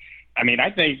 And I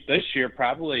think this year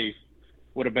probably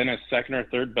would have been his second or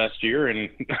third best year in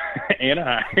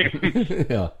Anaheim.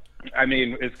 Yeah.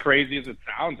 As crazy as it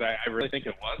sounds, I really think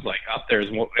it was up there.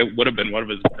 It would have been one of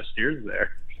his best years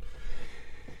there.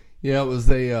 Yeah, it was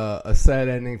a sad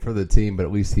ending for the team, but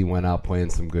at least he went out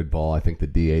playing some good ball. I think the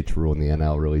DH rule in the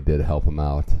NL really did help him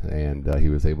out, and he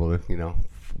was able to,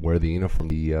 wear the uniform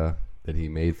that he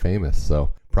made famous.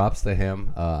 So props to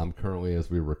him. I'm currently,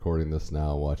 as we're recording this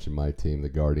now, watching my team, the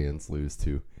Guardians, lose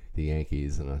to the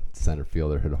Yankees, and a center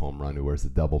fielder hit a home run who wears a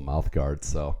double mouth guard.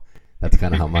 So that's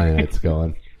kind of how my night's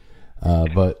going.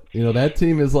 But that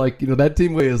team is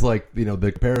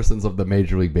the comparisons of the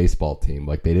Major League Baseball team.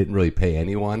 Like, they didn't really pay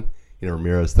anyone.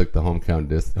 Ramirez took the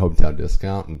hometown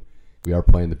discount, and we are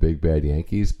playing the big bad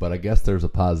Yankees. But I guess there's a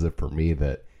positive for me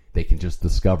that they can just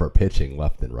discover pitching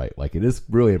left and right. Like, it is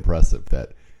really impressive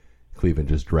that Cleveland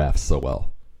just drafts so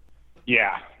well.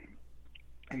 Yeah.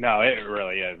 No, it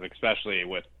really is, especially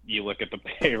with you look at the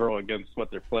payroll against what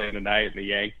they're playing tonight in the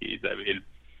Yankees.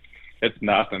 It's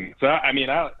nothing. So,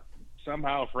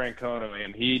 somehow Francona,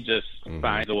 man, he just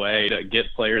finds a way to get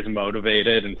players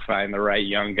motivated and find the right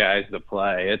young guys to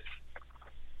play.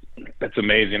 It's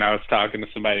amazing. I was talking to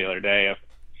somebody the other day.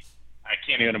 I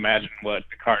can't even imagine what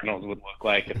the Cardinals would look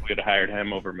like if we had hired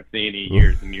him over Matheny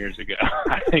years and years ago.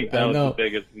 I think that was the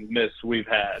biggest miss we've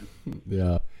had.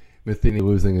 Yeah. Matheny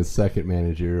losing his second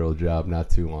managerial job not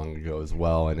too long ago as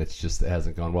well, and it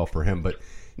hasn't gone well for him. But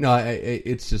no,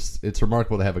 it's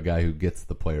remarkable to have a guy who gets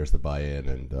the players to buy in,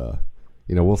 and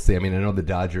we'll see. I know the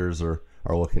Dodgers are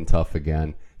looking tough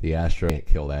again. The Astros can't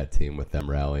kill that team with them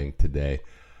rallying today.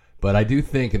 But I do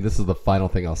think, and this is the final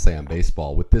thing I'll say on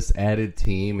baseball, with this added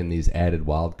team and these added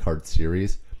wild card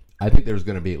series, I think there's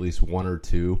going to be at least one or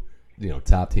two,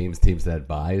 top teams that had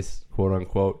buys, quote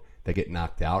unquote, that get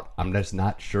knocked out. I'm just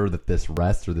not sure that this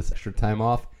rest or this extra time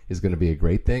off is going to be a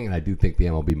great thing, and I do think the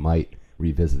MLB might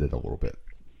revisit it a little bit.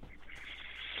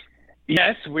 Yeah,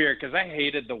 it's weird because I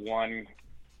hated the one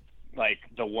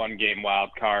game wild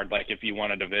card. Like, if you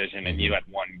won a division and you had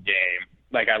one game,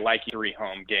 I like 3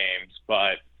 home games,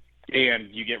 and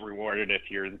you get rewarded if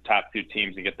you're the top 2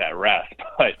 teams and get that rest.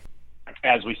 But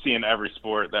as we see in every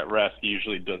sport, that rest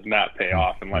usually does not pay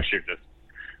off unless you're just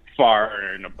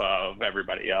far and above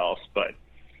everybody else. But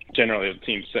generally, the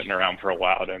team sitting around for a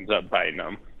while ends up biting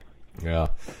them. Yeah.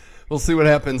 We'll see what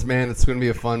happens, man. It's going to be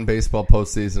a fun baseball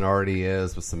postseason. Already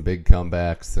is, with some big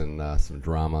comebacks and some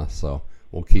drama. So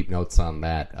we'll keep notes on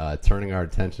that. Turning our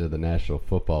attention to the National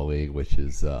Football League, which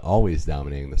is always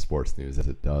dominating the sports news as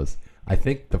it does. I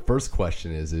think the first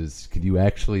question is could you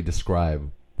actually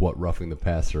describe what roughing the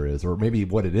passer is, or maybe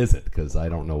what it isn't? Because I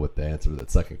don't know what the answer to that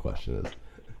second question is.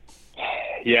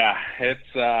 Yeah, it's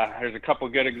there's a couple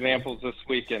good examples this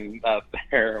weekend out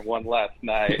there. One last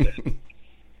night.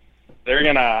 They're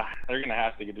gonna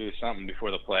have to do something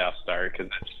before the playoffs start,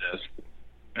 because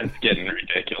it's getting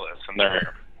ridiculous, and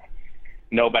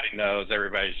nobody knows.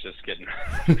 Everybody's just getting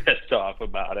pissed off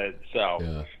about it.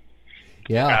 So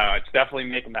yeah, it's definitely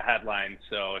making the headlines.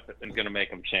 So if it's going to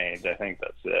make them change, I think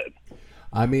that's it.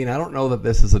 I don't know that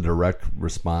this is a direct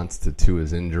response to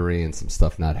Tua's injury and some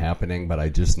stuff not happening, but I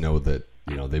just know that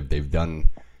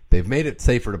they've made it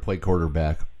safer to play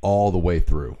quarterback all the way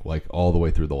through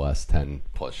the last 10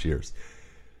 plus years.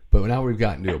 But now we've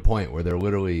gotten to a point where there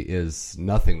literally is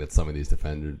nothing that some of these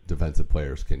defensive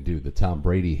players can do. The Tom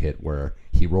Brady hit where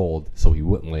he rolled so he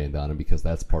wouldn't land on him, because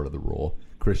that's part of the rule.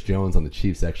 Chris Jones on the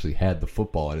Chiefs actually had the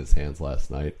football in his hands last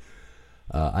night.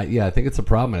 I think it's a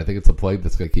problem, and I think it's a plague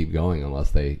that's going to keep going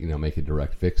unless they make a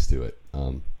direct fix to it.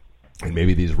 And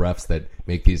maybe these refs that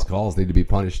make these calls need to be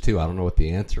punished too. I don't know what the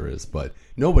answer is, but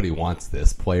nobody wants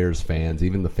this. Players, fans,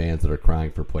 even the fans that are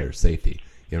crying for player safety.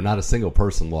 Not a single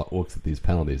person looks at these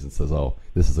penalties and says, "Oh,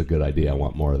 this is a good idea. I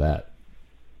want more of that."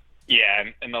 Yeah,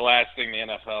 and the last thing the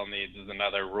NFL needs is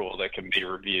another rule that can be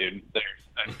reviewed.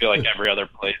 I feel like every other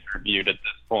play is reviewed at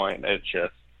this point. That's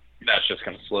just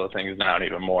going to slow things down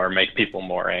even more, make people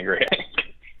more angry.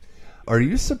 Are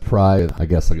you surprised? I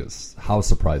guess how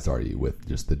surprised are you with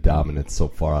just the dominance so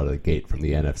far out of the gate from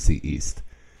the NFC East?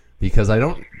 Because I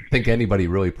don't think anybody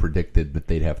really predicted that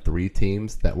they'd have 3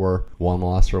 teams that were 1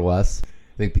 loss or less.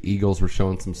 I think the Eagles were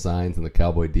showing some signs, and the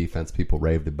Cowboy defense people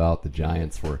raved about. The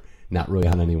Giants were not really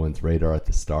on anyone's radar at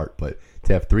the start, but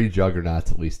to have 3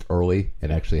 juggernauts at least early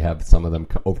and actually have some of them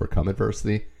overcome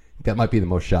adversity, that might be the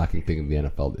most shocking thing in the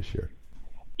NFL this year.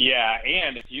 Yeah,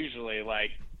 and it's usually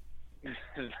like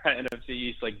the NFC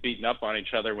East beating up on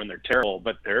each other when they're terrible,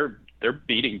 but they're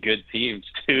beating good teams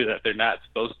too that they're not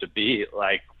supposed to beat.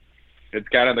 It's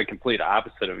kind of the complete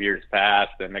opposite of years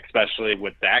past, and especially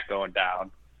with Dak going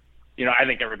down. I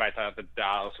think everybody thought that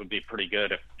Dallas would be pretty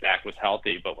good if Dak was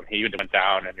healthy, but when he went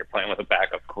down and you're playing with a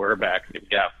backup quarterback and you've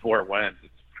got 4 wins,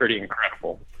 it's pretty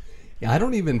incredible. Yeah, I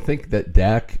don't even think that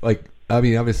Dak,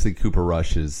 obviously Cooper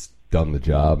Rush has done the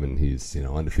job and he's,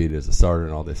 undefeated as a starter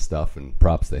and all this stuff, and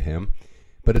props to him.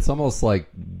 But it's almost like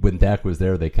when Dak was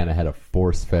there, they kind of had a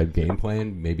force-fed game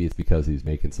plan. Maybe it's because he's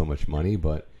making so much money,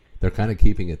 but they're kind of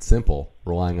keeping it simple,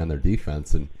 relying on their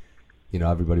defense. And,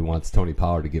 everybody wants Tony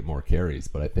Pollard to get more carries,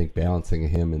 but I think balancing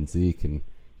him and Zeke and,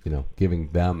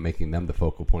 making them the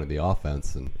focal point of the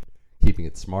offense and keeping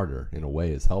it smarter in a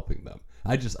way is helping them.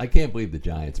 I can't believe the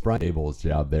Giants. Brian Daboll's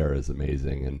job there is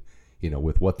amazing. And,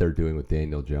 with what they're doing with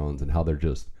Daniel Jones and how they're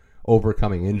just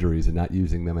overcoming injuries and not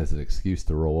using them as an excuse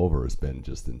to roll over has been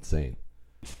just insane.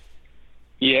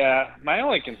 Yeah, my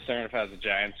only concern if I was a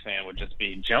Giants fan would just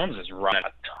be Jones is running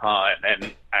a ton.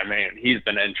 And, he's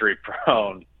been injury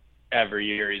prone every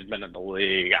year he's been in the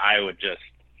league. I would just,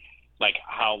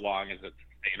 how long is it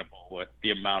sustainable with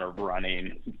the amount of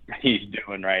running he's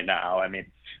doing right now?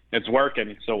 It's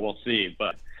working, so we'll see.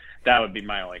 But that would be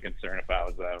my only concern if I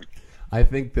was them. I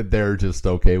think that they're just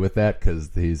okay with that because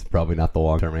he's probably not the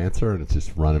long-term answer, and it's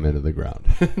just run him into the ground.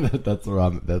 That's where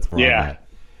I'm at.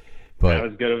 But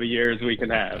as good of a year as we can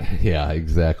have. Yeah,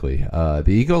 exactly. The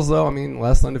Eagles, though,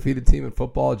 last undefeated team in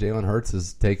football. Jalen Hurts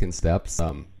has taken steps.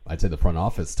 I'd say the front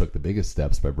office took the biggest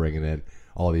steps by bringing in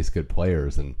all these good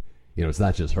players. And, it's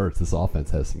not just Hurts. This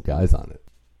offense has some guys on it.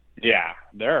 Yeah,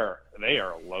 they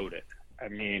are loaded.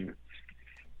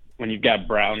 When you've got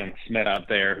Brown and Smith out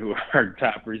there who are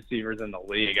top receivers in the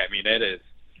league,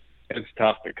 it's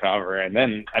tough to cover. And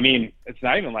then, it's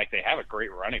not even like they have a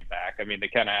great running back. They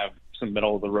kind of have some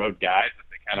middle-of-the-road guys that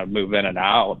they kind of move in and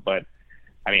out. But,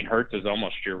 Hurts is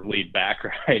almost your lead back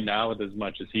right now with as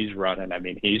much as he's running.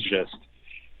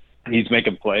 He's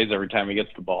making plays every time he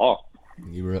gets the ball.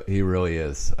 He really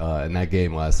is. And that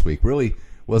game last week really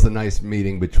was a nice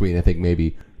meeting between, I think,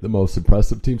 maybe the most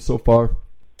impressive team so far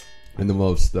and the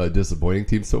most disappointing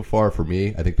team so far for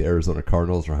me. I think the Arizona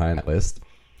Cardinals are high on that list.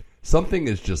 Something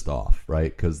is just off,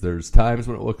 right? Because there's times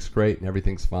when it looks great and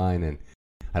everything's fine, and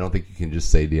I don't think you can just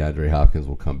say DeAndre Hopkins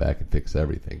will come back and fix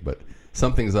everything. But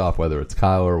something's off, whether it's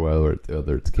Kyler,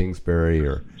 whether it's Kingsbury,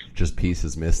 or just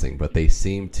pieces missing. But they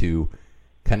seem to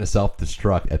kind of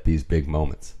self-destruct at these big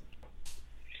moments.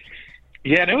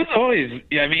 Yeah, and it was always,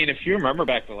 if you remember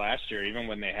back to last year, even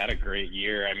when they had a great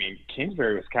year,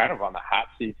 Kingsbury was kind of on the hot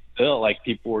seat still.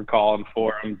 People were calling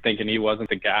for him, thinking he wasn't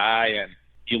the guy. And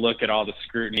you look at all the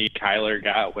scrutiny Kyler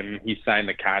got when he signed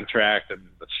the contract and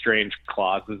the strange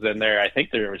clauses in there. I think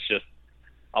there was just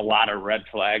a lot of red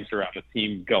flags around the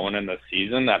team going in the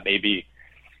season that maybe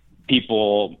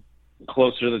people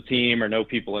closer to the team or know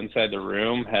people inside the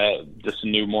room just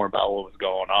knew more about what was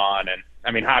going on.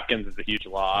 And Hopkins is a huge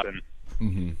loss, and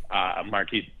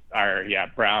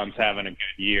Brown's having a good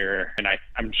year, and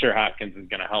I'm sure Hopkins is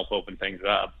going to help open things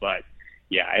up. But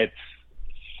yeah,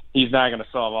 he's not going to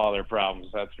solve all their problems,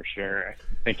 that's for sure. I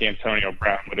think Antonio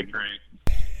Brown would agree.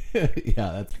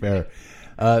 Yeah, that's fair.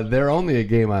 They're only a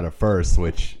game out of first,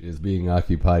 which is being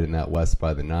occupied in that West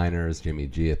by the Niners. Jimmy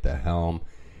G at the helm.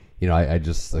 I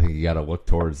think you got to look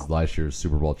towards last year's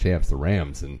Super Bowl champs, the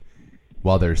Rams, and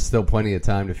while there's still plenty of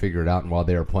time to figure it out, and while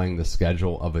they are playing the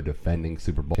schedule of a defending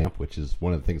Super Bowl champ, which is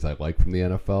one of the things I like from the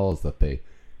NFL, is that they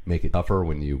make it tougher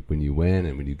when you win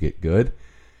and when you get good.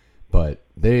 But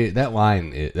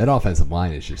that offensive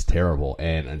line is just terrible,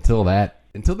 and until that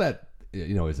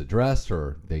is addressed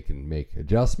or they can make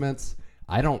adjustments,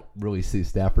 I don't really see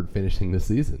Stafford finishing this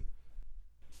season.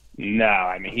 No,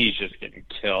 I mean, he's just getting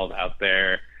killed out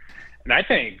there. And I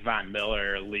think Von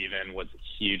Miller leaving was a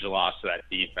huge loss to that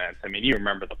defense. I mean, you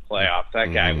remember the playoffs.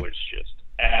 That guy was just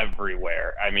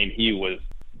everywhere. I mean, he's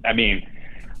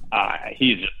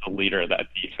just the leader of that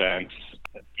defense,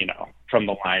 from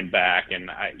the line back.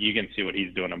 And you can see what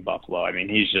he's doing in Buffalo. I mean,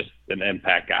 he's just an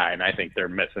impact guy, and I think they're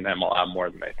missing him a lot more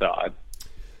than they thought.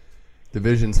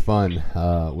 Division's fun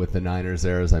with the Niners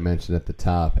there, as I mentioned at the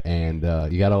top, and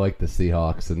you got to like the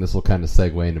Seahawks, and this will kind of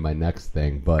segue into my next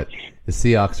thing, but the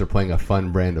Seahawks are playing a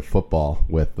fun brand of football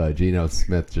with Geno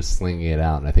Smith just slinging it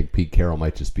out, and I think Pete Carroll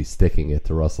might just be sticking it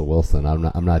to Russell Wilson.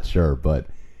 I'm not sure, but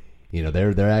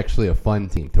they're actually a fun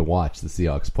team to watch, the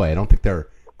Seahawks play. I don't think they're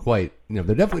quite, they're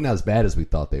definitely not as bad as we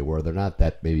thought they were. They're not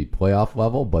that maybe playoff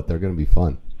level, but they're going to be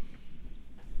fun.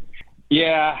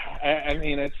 Yeah, I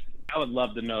mean, I would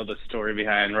love to know the story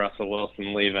behind Russell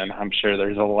Wilson leaving. I'm sure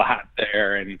there's a lot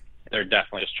there, and they're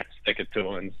definitely just trying to stick it to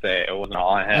him and say it wasn't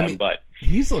all on him. I mean, but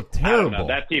he's looked terrible. I don't know.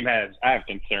 That team I have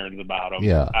concerns about him.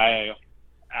 Yeah.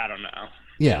 I don't know.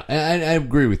 Yeah, and I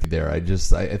agree with you there. I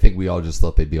think we all just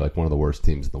thought they'd be like one of the worst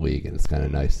teams in the league, and it's kind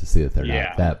of nice to see that they're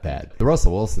not that bad. The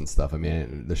Russell Wilson stuff, I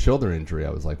mean, the shoulder injury, I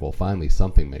was like, well, finally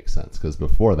something makes sense, because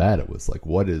before that it was like,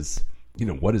 what is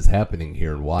happening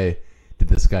here, and why did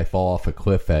this guy fall off a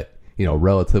cliff at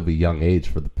relatively young age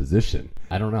for the position?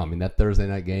 I don't know. I mean, that Thursday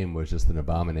night game was just an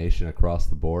abomination across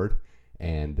the board,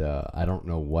 and I don't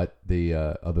know what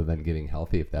other than getting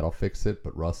healthy, if that'll fix it,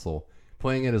 but Russell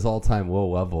playing at his all-time low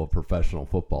level of professional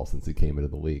football since he came into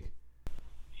the league.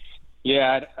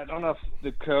 Yeah, I don't know if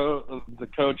the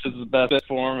coach is the best fit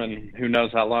for him, and who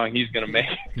knows how long he's going to make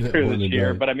through this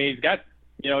year. But I mean, he's got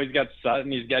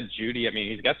Sutton, he's got Judy. I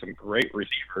mean, he's got some great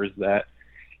receivers that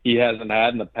he hasn't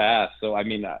had in the past. So I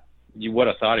mean, you would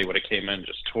have thought he would have came in and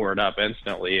just tore it up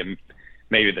instantly, and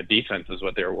maybe the defense is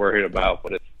what they were worried about,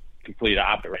 but it's complete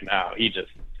opposite right now. He just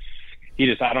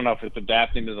I don't know if it's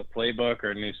adapting to the playbook or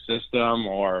a new system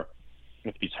or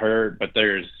if he's hurt, but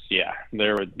there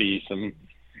would be some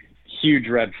huge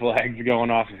red flags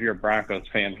going off if you're a Broncos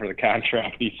fan for the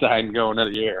contract he signed going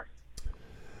into the year.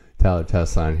 Tyler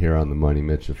Tesson here on the Money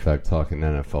Mitch Effect, talking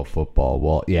NFL football.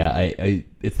 Well, yeah,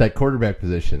 it's that quarterback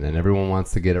position, and everyone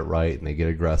wants to get it right, and they get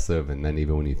aggressive, and then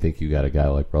even when you think you got a guy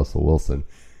like Russell Wilson,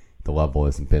 the level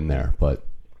hasn't been there. But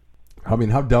I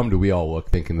mean, how dumb do we all look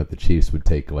thinking that the Chiefs would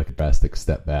take like a drastic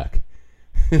step back?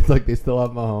 It's like they still have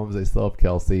Mahomes, they still have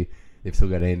Kelsey, they've still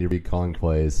got Andy Reid calling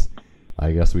plays.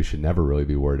 I guess we should never really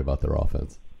be worried about their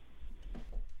offense.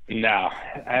 No,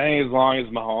 I think as long as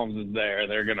Mahomes is there,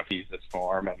 they're going to feast this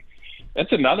for him. And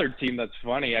that's another team that's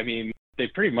funny. I mean, they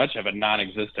pretty much have a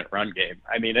non-existent run game.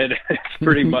 I mean, it's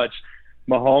pretty much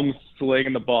Mahomes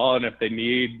slinging the ball, and if they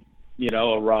need,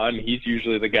 a run, he's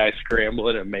usually the guy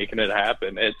scrambling and making it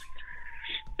happen.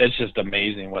 It's just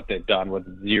amazing what they've done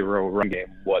with zero run game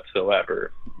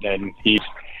whatsoever. And he's,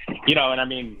 and I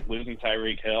mean, losing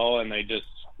Tyreek Hill, and they just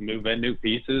move in new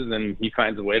pieces, and he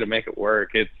finds a way to make it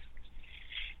work.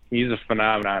 He's a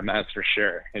phenomenon, that's for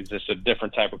sure. It's just a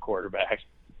different type of quarterback.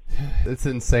 It's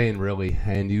insane, really.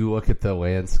 And you look at the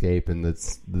landscape, and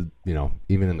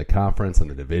even in the conference and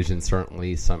the division,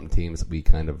 certainly some teams we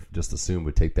kind of just assume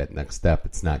would take that next step.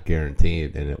 It's not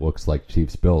guaranteed, and it looks like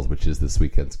Chiefs-Bills, which is this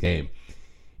weekend's game,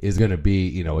 is going to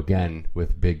be, again,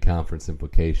 with big conference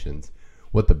implications.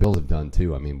 What the Bills have done,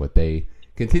 too. I mean, what they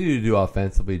continue to do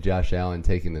offensively, Josh Allen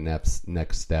taking the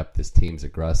next step. This team's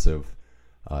aggressive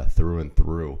through and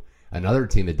through. Another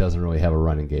team that doesn't really have a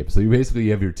running game. So you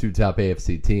have your two top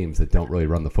AFC teams that don't really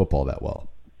run the football that well.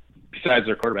 Besides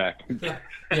their quarterback.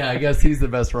 Yeah, I guess he's the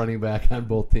best running back on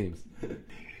both teams.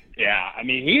 Yeah, I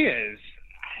mean, he is.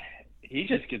 He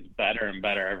just gets better and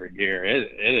better every year. It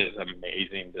is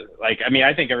amazing.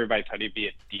 I think everybody thought he'd be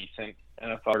a decent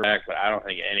NFL quarterback, but I don't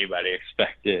think anybody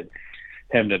expected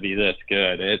him to be this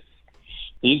good.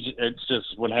 It's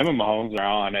just when him and Mahomes are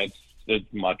on, it's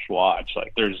much watch.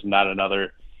 Like, there's not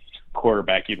another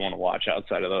quarterback you'd want to watch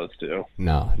outside of those two.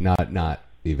 No, not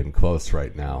even close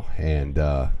right now. And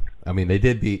I mean, they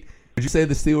did beat. Would you say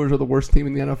the Steelers are the worst team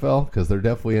in the NFL? Because they're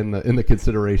definitely in the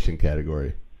consideration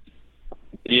category.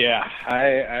 Yeah,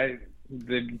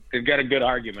 they've got a good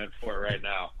argument for it right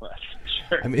now.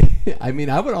 Sure. I mean,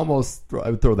 I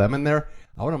would throw them in there.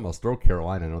 I would almost throw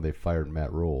Carolina. I know they fired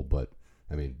Matt Rule, but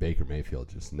I mean, Baker Mayfield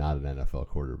just not an NFL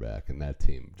quarterback, and that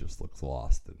team just looks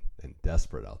lost and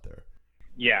desperate out there.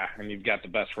 Yeah, and you've got the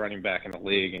best running back in the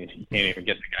league, and you can't even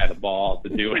get the guy the ball to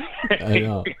do it. I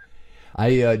know.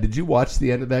 Did you watch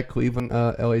the end of that Cleveland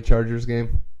LA Chargers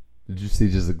game? Did you see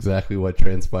just exactly what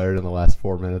transpired in the last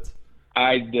 4 minutes?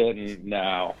 I didn't,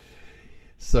 no.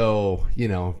 So,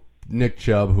 Nick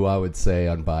Chubb, who I would say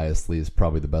unbiasedly is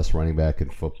probably the best running back in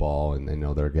football, and they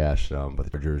know they're gashed him, but the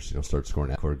Chargers, start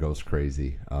scoring. Eckler goes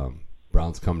crazy.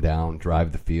 Browns come down,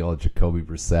 drive the field. Jacoby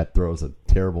Brissett throws a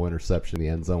terrible interception in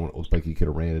the end zone. It looks like he could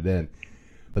have ran it in.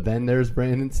 But then there's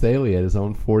Brandon Staley at his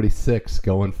own 46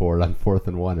 going for it on 4th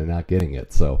and 1 and not getting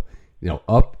it. So,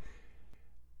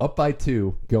 up by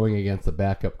 2 going against a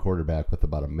backup quarterback with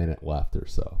about a minute left or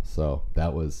so. So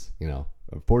that was,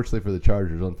 unfortunately for the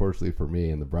Chargers, unfortunately for me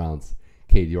and the Browns,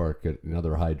 Cade York,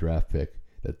 another high draft pick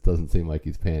that doesn't seem like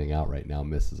he's panning out right now,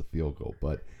 misses a field goal.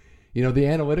 But, the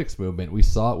analytics movement, we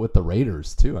saw it with the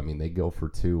Raiders too. I mean, they go for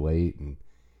 2 late and,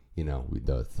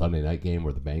 the Sunday night game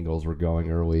where the Bengals were going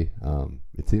early.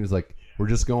 It seems like we're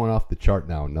just going off the chart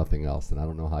now and nothing else, and I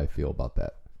don't know how I feel about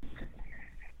that.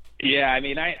 Yeah, I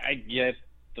mean, I get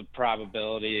the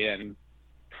probability and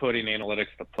putting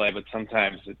analytics to play, but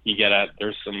sometimes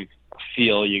there's some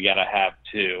feel you gotta have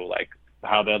too, like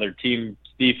how the other team's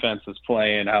defense is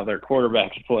playing, how their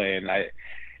quarterback is playing. I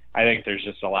think there's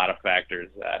just a lot of factors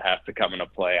that have to come into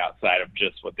play outside of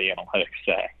just what the analytics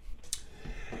say.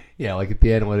 Yeah, like if the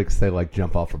analytics say like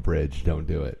jump off a bridge, don't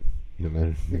do it. You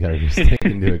gotta just take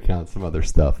into account some other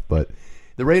stuff. But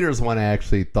the Raiders one I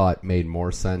actually thought made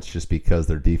more sense just because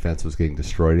their defense was getting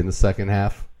destroyed in the second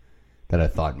half. That I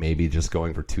thought maybe just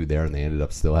going for 2 there, and they ended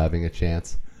up still having a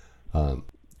chance.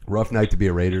 Rough night to be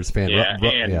a Raiders fan.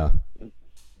 Yeah,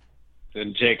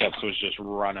 and Jacobs was just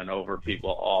running over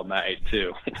people all night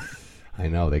too. I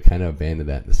know they kind of abandoned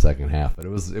that in the second half, but it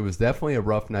was definitely a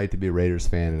rough night to be a Raiders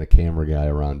fan and a camera guy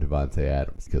around Devontae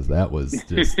Adams, because that was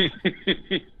just.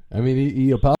 I mean,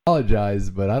 he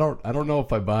apologized, but I don't know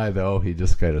if I buy though. He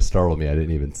just kind of startled me. I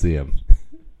didn't even see him.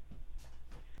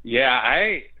 Yeah,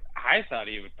 I thought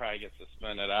he would probably get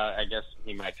suspended. I guess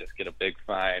he might just get a big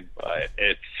fine, but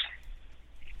it's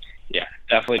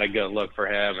definitely a good look for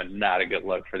him and not a good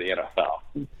look for the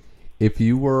NFL. If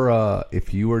you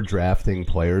were drafting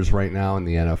players right now in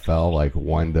the NFL, like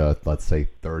 1 to, let's say,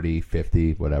 30,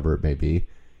 50, whatever it may be,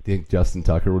 do you think Justin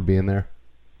Tucker would be in there?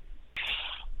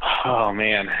 Oh,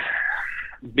 man.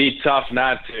 Be tough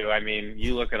not to. I mean,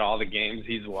 you look at all the games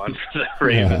he's won for the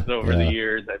Ravens over the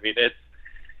years. I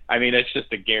mean, it's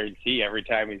just a guarantee every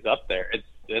time he's up there.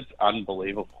 It's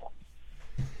unbelievable.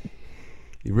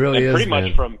 He really is, pretty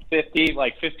much from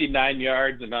 59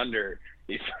 yards and under,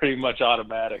 he's pretty much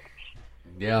automatic.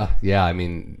 Yeah. I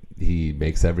mean, he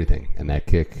makes everything, and that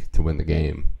kick to win the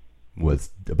game was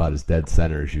about as dead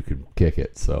center as you could kick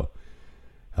it. So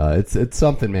it's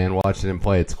something, man. Watching him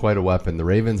play, it's quite a weapon. The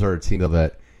Ravens are a team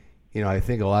that, I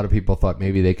think a lot of people thought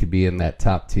maybe they could be in that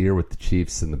top tier with the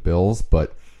Chiefs and the Bills,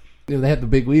 but they had the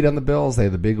big lead on the Bills, they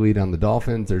had the big lead on the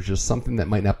Dolphins. There's just something that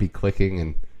might not be clicking,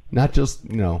 and not just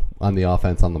on the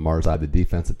offense, on Lamar's side, the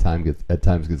defense at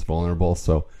times gets vulnerable.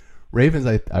 So Ravens,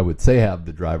 I would say, have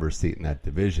the driver's seat in that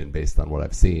division based on what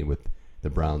I've seen with the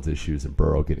Browns' issues and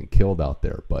Burrow getting killed out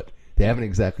there. But they haven't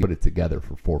exactly put it together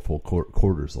for 4 full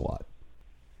quarters a lot.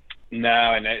 No,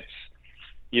 and it's,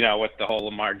 with the whole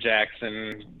Lamar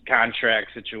Jackson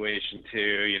contract situation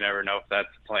too, you never know if that's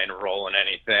playing a role in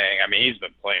anything. I mean, he's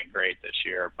been playing great this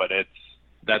year, but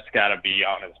that's got to be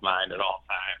on his mind at all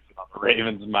times, on the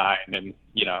Ravens' mind, and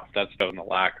that's in the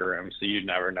locker room. So you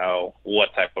never know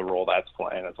what type of role that's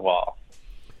playing as well.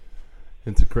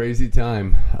 It's a crazy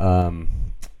time.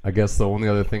 I guess the only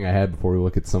other thing I had before we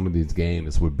look at some of these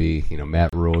games would be,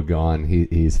 Matt Rule gone.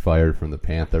 He's fired from the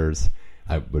Panthers.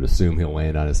 I would assume he'll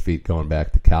land on his feet going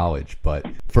back to college. But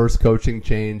first coaching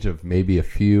change of maybe a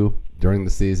few during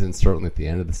the season, certainly at the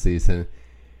end of the season.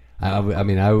 I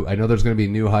know there's going to be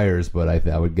new hires, but I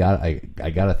got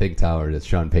to think, Tyler, that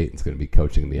Sean Payton's going to be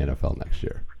coaching the NFL next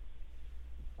year.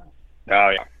 Oh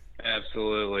yeah,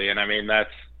 absolutely. And I mean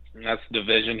that's the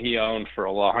division he owned for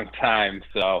a long time,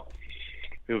 so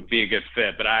it would be a good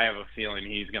fit. But I have a feeling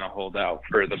he's going to hold out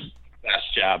for the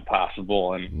best job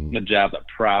possible and the job that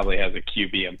probably has a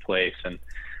QB in place. And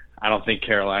I don't think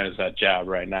Carolina's that job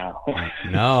right now.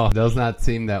 No, it does not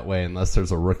seem that way unless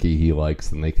there's a rookie he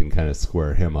likes and they can kind of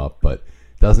square him up. But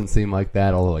it doesn't seem like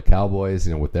that. Although the Cowboys,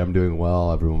 with them doing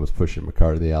well, everyone was pushing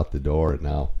McCarthy out the door, and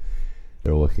now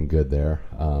they're looking good there.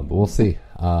 But we'll see.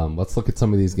 Let's look at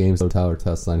some of these games. So Tyler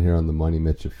Test on here on the Money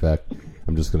Mitch Effect.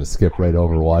 I'm just going to skip right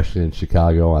over Washington,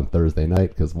 Chicago on Thursday night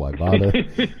because why bother?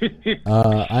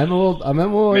 I'm a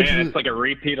little. Man, it's like a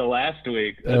repeat of last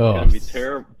week. That's going to be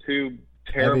terrible. Two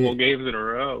terrible games in a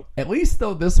row. At least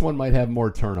though, this one might have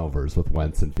more turnovers with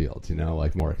Wentz and Fields.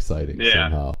 Like more exciting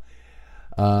somehow.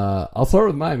 I'll start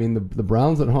with mine. I mean, the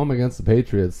Browns at home against the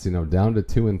Patriots. Down to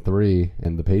 2-3,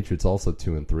 and the Patriots also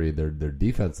 2-3. Their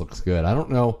defense looks good. I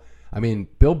don't know. I mean,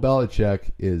 Bill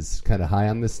Belichick is kind of high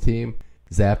on this team.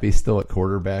 Zappy's still at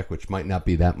quarterback, which might not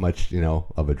be that much,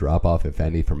 of a drop-off, if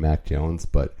any, from Mac Jones.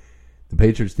 But the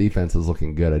Patriots' defense is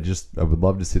looking good. I would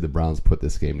love to see the Browns put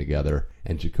this game together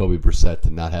and Jacoby Brissett to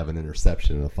not have an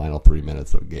interception in the final 3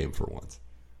 minutes of a game for once.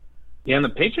 Yeah, and the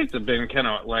Patriots have been kind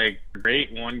of like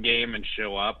great one game and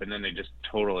show up, and then they just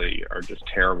totally are just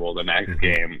terrible the next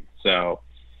game. So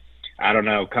I don't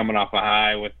know, coming off a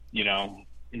high with,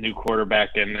 new quarterback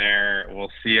in there,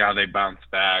 we'll see how they bounce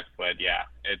back. But yeah,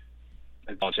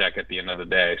 it's all check at the end of the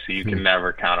day, so you can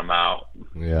never count them out.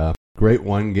 Yeah, great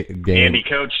one game. And he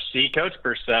coached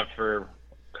Brissett for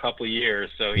couple years,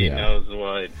 so he knows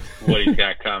what he's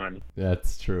got coming.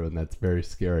 That's true, and that's very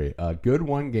scary. Good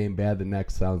one game, bad the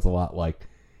next sounds a lot like,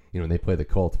 they play the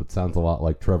Colts, but sounds a lot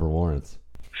like Trevor Lawrence.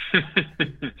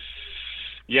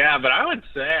 Yeah, but I would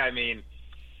say,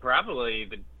 probably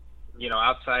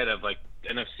outside of like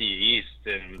NFC East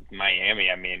and Miami,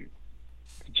 the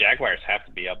Jaguars have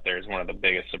to be up there as one of the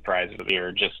biggest surprises of the year.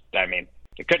 It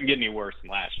couldn't get any worse than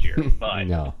last year, but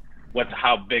no.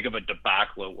 How big of a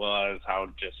debacle it was, how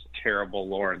just terrible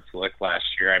Lawrence looked last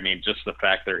year. Just the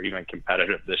fact they're even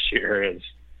competitive this year is,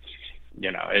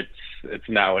 it's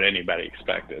not what anybody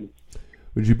expected.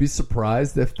 Would you be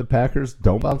surprised if the Packers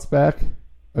don't bounce back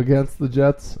against the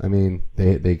Jets?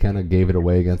 They kind of gave it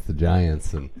away against the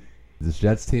Giants, and this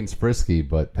Jets team's frisky,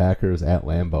 but Packers at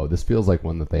Lambeau, this feels like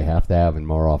one that they have to have and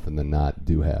more often than not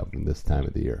do have in this time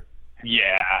of the year.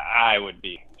 Yeah, I would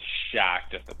be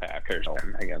shocked if the Packers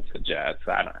win against the Jets.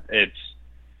 I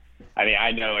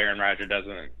know Aaron Rodgers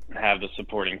doesn't have the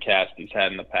supporting cast he's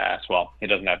had in the past. Well, he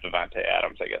doesn't have Devontae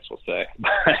Adams, I guess we'll say.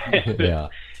 Yeah.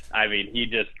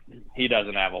 He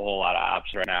doesn't have a whole lot of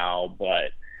options right now,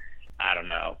 but I don't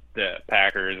know. The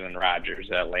Packers and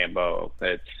Rodgers at Lambeau,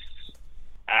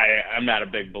 I'm not a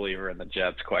big believer in the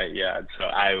Jets quite yet, so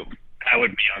I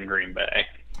would be on Green Bay.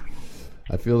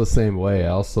 I feel the same way. I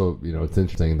also, it's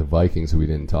interesting, the Vikings, who we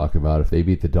didn't talk about, if they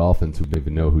beat the Dolphins, who don't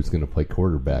even know who's going to play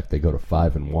quarterback, they go to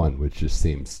 5-1, which just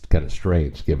seems kind of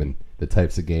strange given the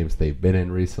types of games they've been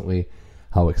in recently,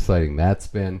 how exciting that's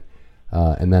been.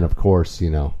 And then, of course,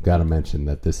 got to mention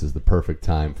that this is the perfect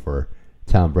time for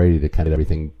Tom Brady to kind of get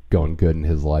everything going good in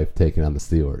his life, taking on the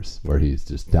Steelers, where he's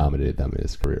just dominated them in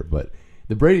his career. But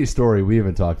the Brady story, we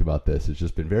haven't talked about this, it's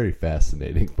just been very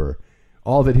fascinating for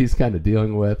all that he's kind of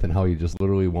dealing with and how he just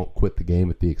literally won't quit the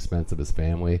game at the expense of his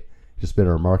family. Just been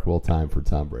a remarkable time for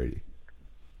Tom Brady.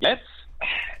 It's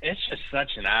just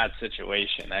such an odd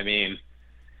situation.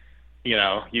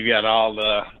 You've got all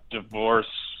the divorce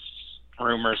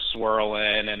rumors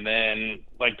swirling, and then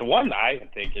the one that I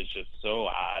think is just so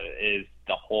odd is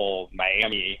the whole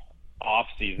Miami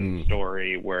off-season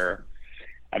story where,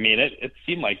 it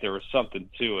seemed like there was something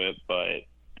to it, but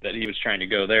that he was trying to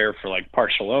go there for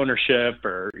partial ownership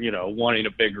or, wanting a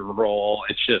bigger role.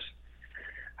 It's just,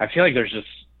 I feel like there's just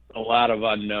a lot of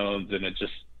unknowns and it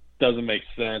just doesn't make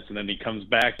sense. And then he comes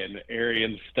back and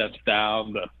Arians steps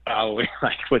down the following,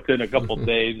 within a couple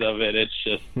days of it.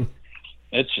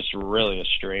 It's just really a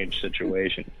strange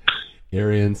situation.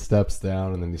 Arians steps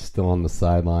down and then he's still on the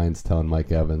sidelines telling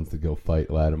Mike Evans to go fight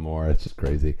Lattimore. It's just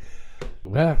crazy.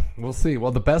 Yeah, we'll see.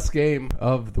 Well, the best game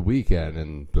of the weekend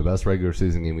and the best regular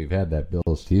season game we've had, that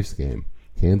Bills-Chiefs game.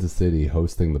 Kansas City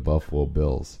hosting the Buffalo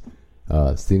Bills.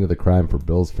 Scene of the crime for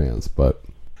Bills fans. But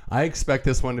I expect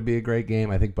this one to be a great game.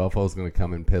 I think Buffalo's going to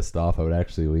come in pissed off. I would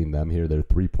actually lean them here. They're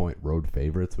 3-point road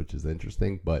favorites, which is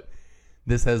interesting. But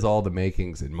this has all the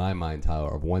makings, in my mind,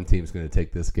 Tyler, of one team's going to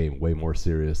take this game way more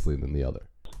seriously than the other.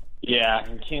 Yeah,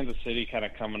 and Kansas City kind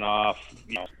of coming off,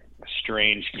 a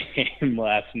strange game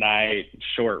last night,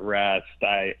 short rest.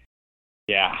 I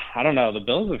don't know. The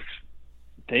Bills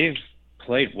they've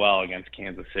played well against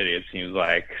Kansas City, it seems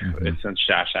like, since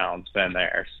Josh Allen's been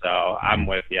there. So I'm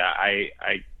with you. I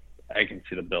can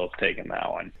see the Bills taking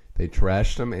that one. They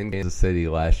trashed them in Kansas City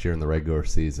last year in the regular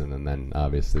season, and then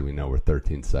obviously we know we're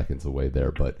 13 seconds away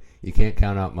there. But you can't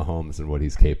count out Mahomes and what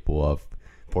he's capable of.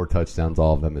 4 touchdowns,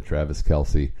 all of them to Travis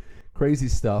Kelce. Crazy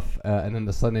stuff. And then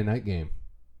the Sunday night game.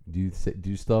 Do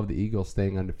you still have the Eagles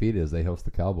staying undefeated as they host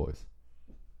the Cowboys?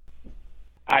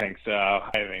 I think so. I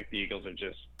think the Eagles are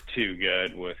just too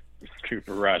good with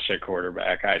Cooper Rush at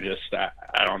quarterback. I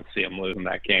don't see them losing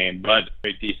that game. But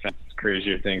great defense,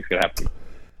 crazier things could happen.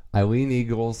 I lean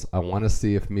Eagles. I want to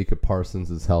see if Micah Parsons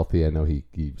is healthy. I know he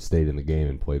stayed in the game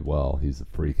and played well. He's a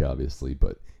freak, obviously,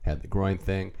 but had the groin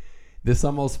thing. This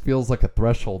almost feels like a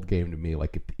threshold game to me.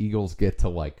 Like if the Eagles get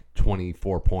to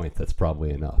 24 points, that's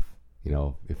probably enough.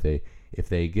 If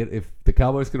the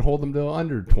Cowboys can hold them to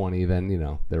under 20,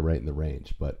 then they're right in the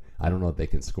range. But I don't know if they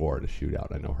can score in a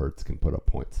shootout. I know Hurts can put up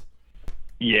points.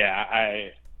 Yeah,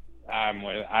 I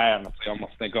honestly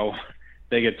almost think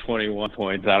they get 21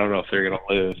 points. I don't know if they're going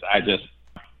to lose.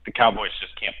 The Cowboys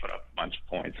just can't put up a bunch of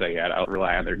points. They got to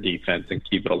rely on their defense and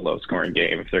keep it a low-scoring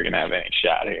game if they're going to have any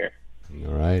shot here.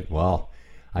 All right. Well,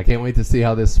 I can't wait to see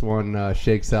how this one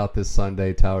shakes out this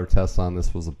Sunday. Tower Tesson,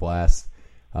 this was a blast.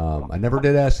 I never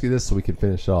did ask you this, so we can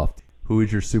finish off. Who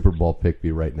would your Super Bowl pick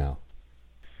be right now?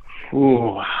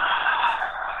 Ooh.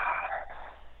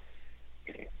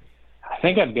 I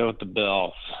think I'd go with the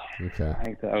Bills. Okay. I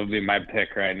think that would be my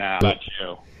pick right now. How about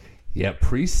you? Yeah,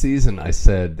 preseason I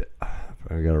said,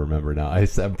 I got to remember now,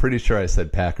 I'm pretty sure I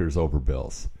said Packers over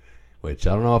Bills, which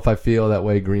I don't know if I feel that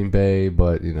way Green Bay,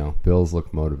 but, Bills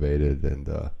look motivated, and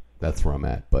that's where I'm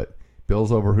at. But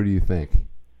Bills over, who do you think?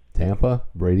 Tampa?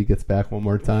 Brady gets back one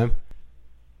more time?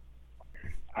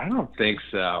 I don't think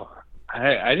so.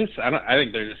 I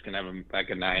think they're just gonna have like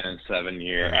a 9-7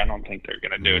 year. I don't think they're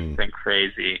gonna do anything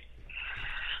crazy.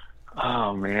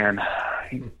 Oh man,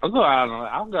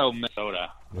 I'll go Minnesota.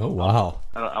 Oh wow!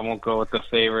 I won't go with the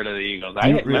favorite of the Eagles.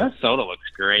 Minnesota looks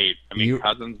great. I mean,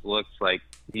 Cousins looks like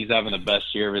he's having the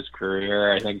best year of his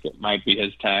career. I think it might be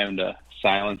his time to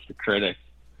silence the critics.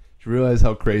 Do you realize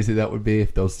how crazy that would be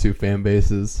if those two fan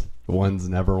bases, one's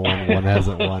never won, one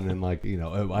hasn't won, and I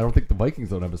don't think the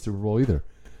Vikings don't have a Super Bowl either.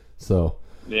 So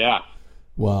yeah.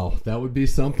 Wow, that would be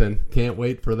something. Can't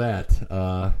wait for that.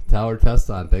 Tower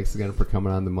Tesson, thanks again for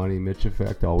coming on the Money Mitch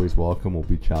Effect. Always welcome. We'll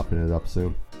be chopping it up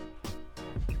soon.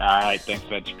 All right, thanks,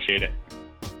 Mitch. Appreciate it.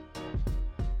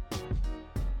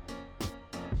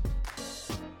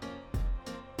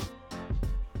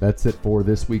 That's it for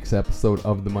this week's episode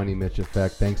of the Money Mitch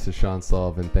Effect. Thanks to Sean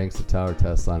Sullivan, thanks to Tower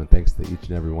Tesson, and thanks to each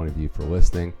and every one of you for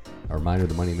listening. A reminder,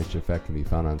 the Money Mitch Effect can be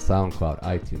found on SoundCloud,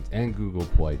 iTunes, and Google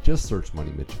Play. Just search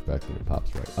Money Mitch Effect and it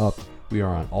pops right up. We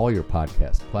are on all your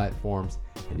podcast platforms,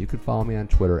 and you can follow me on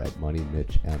Twitter at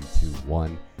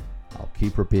MoneyMitchM21. I'll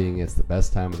keep repeating it's the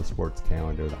best time of the sports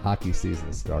calendar. The hockey season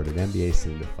has started, NBA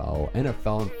soon to follow,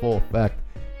 NFL in full effect.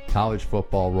 College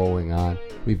football rolling on.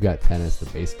 We've got tennis, the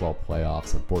baseball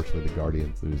playoffs. Unfortunately, the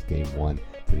Guardians lose Game 1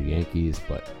 to the Yankees,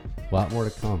 but a lot more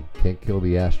to come. Can't kill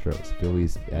the Astros.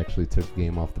 Phillies actually took the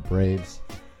game off the Braves.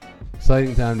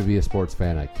 Exciting time to be a sports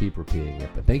fan. I keep repeating it,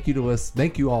 but thank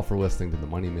you all for listening to the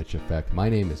Money Mitch Effect. My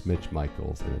name is Mitch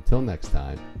Michaels, and until next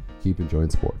time, keep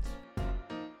enjoying sports.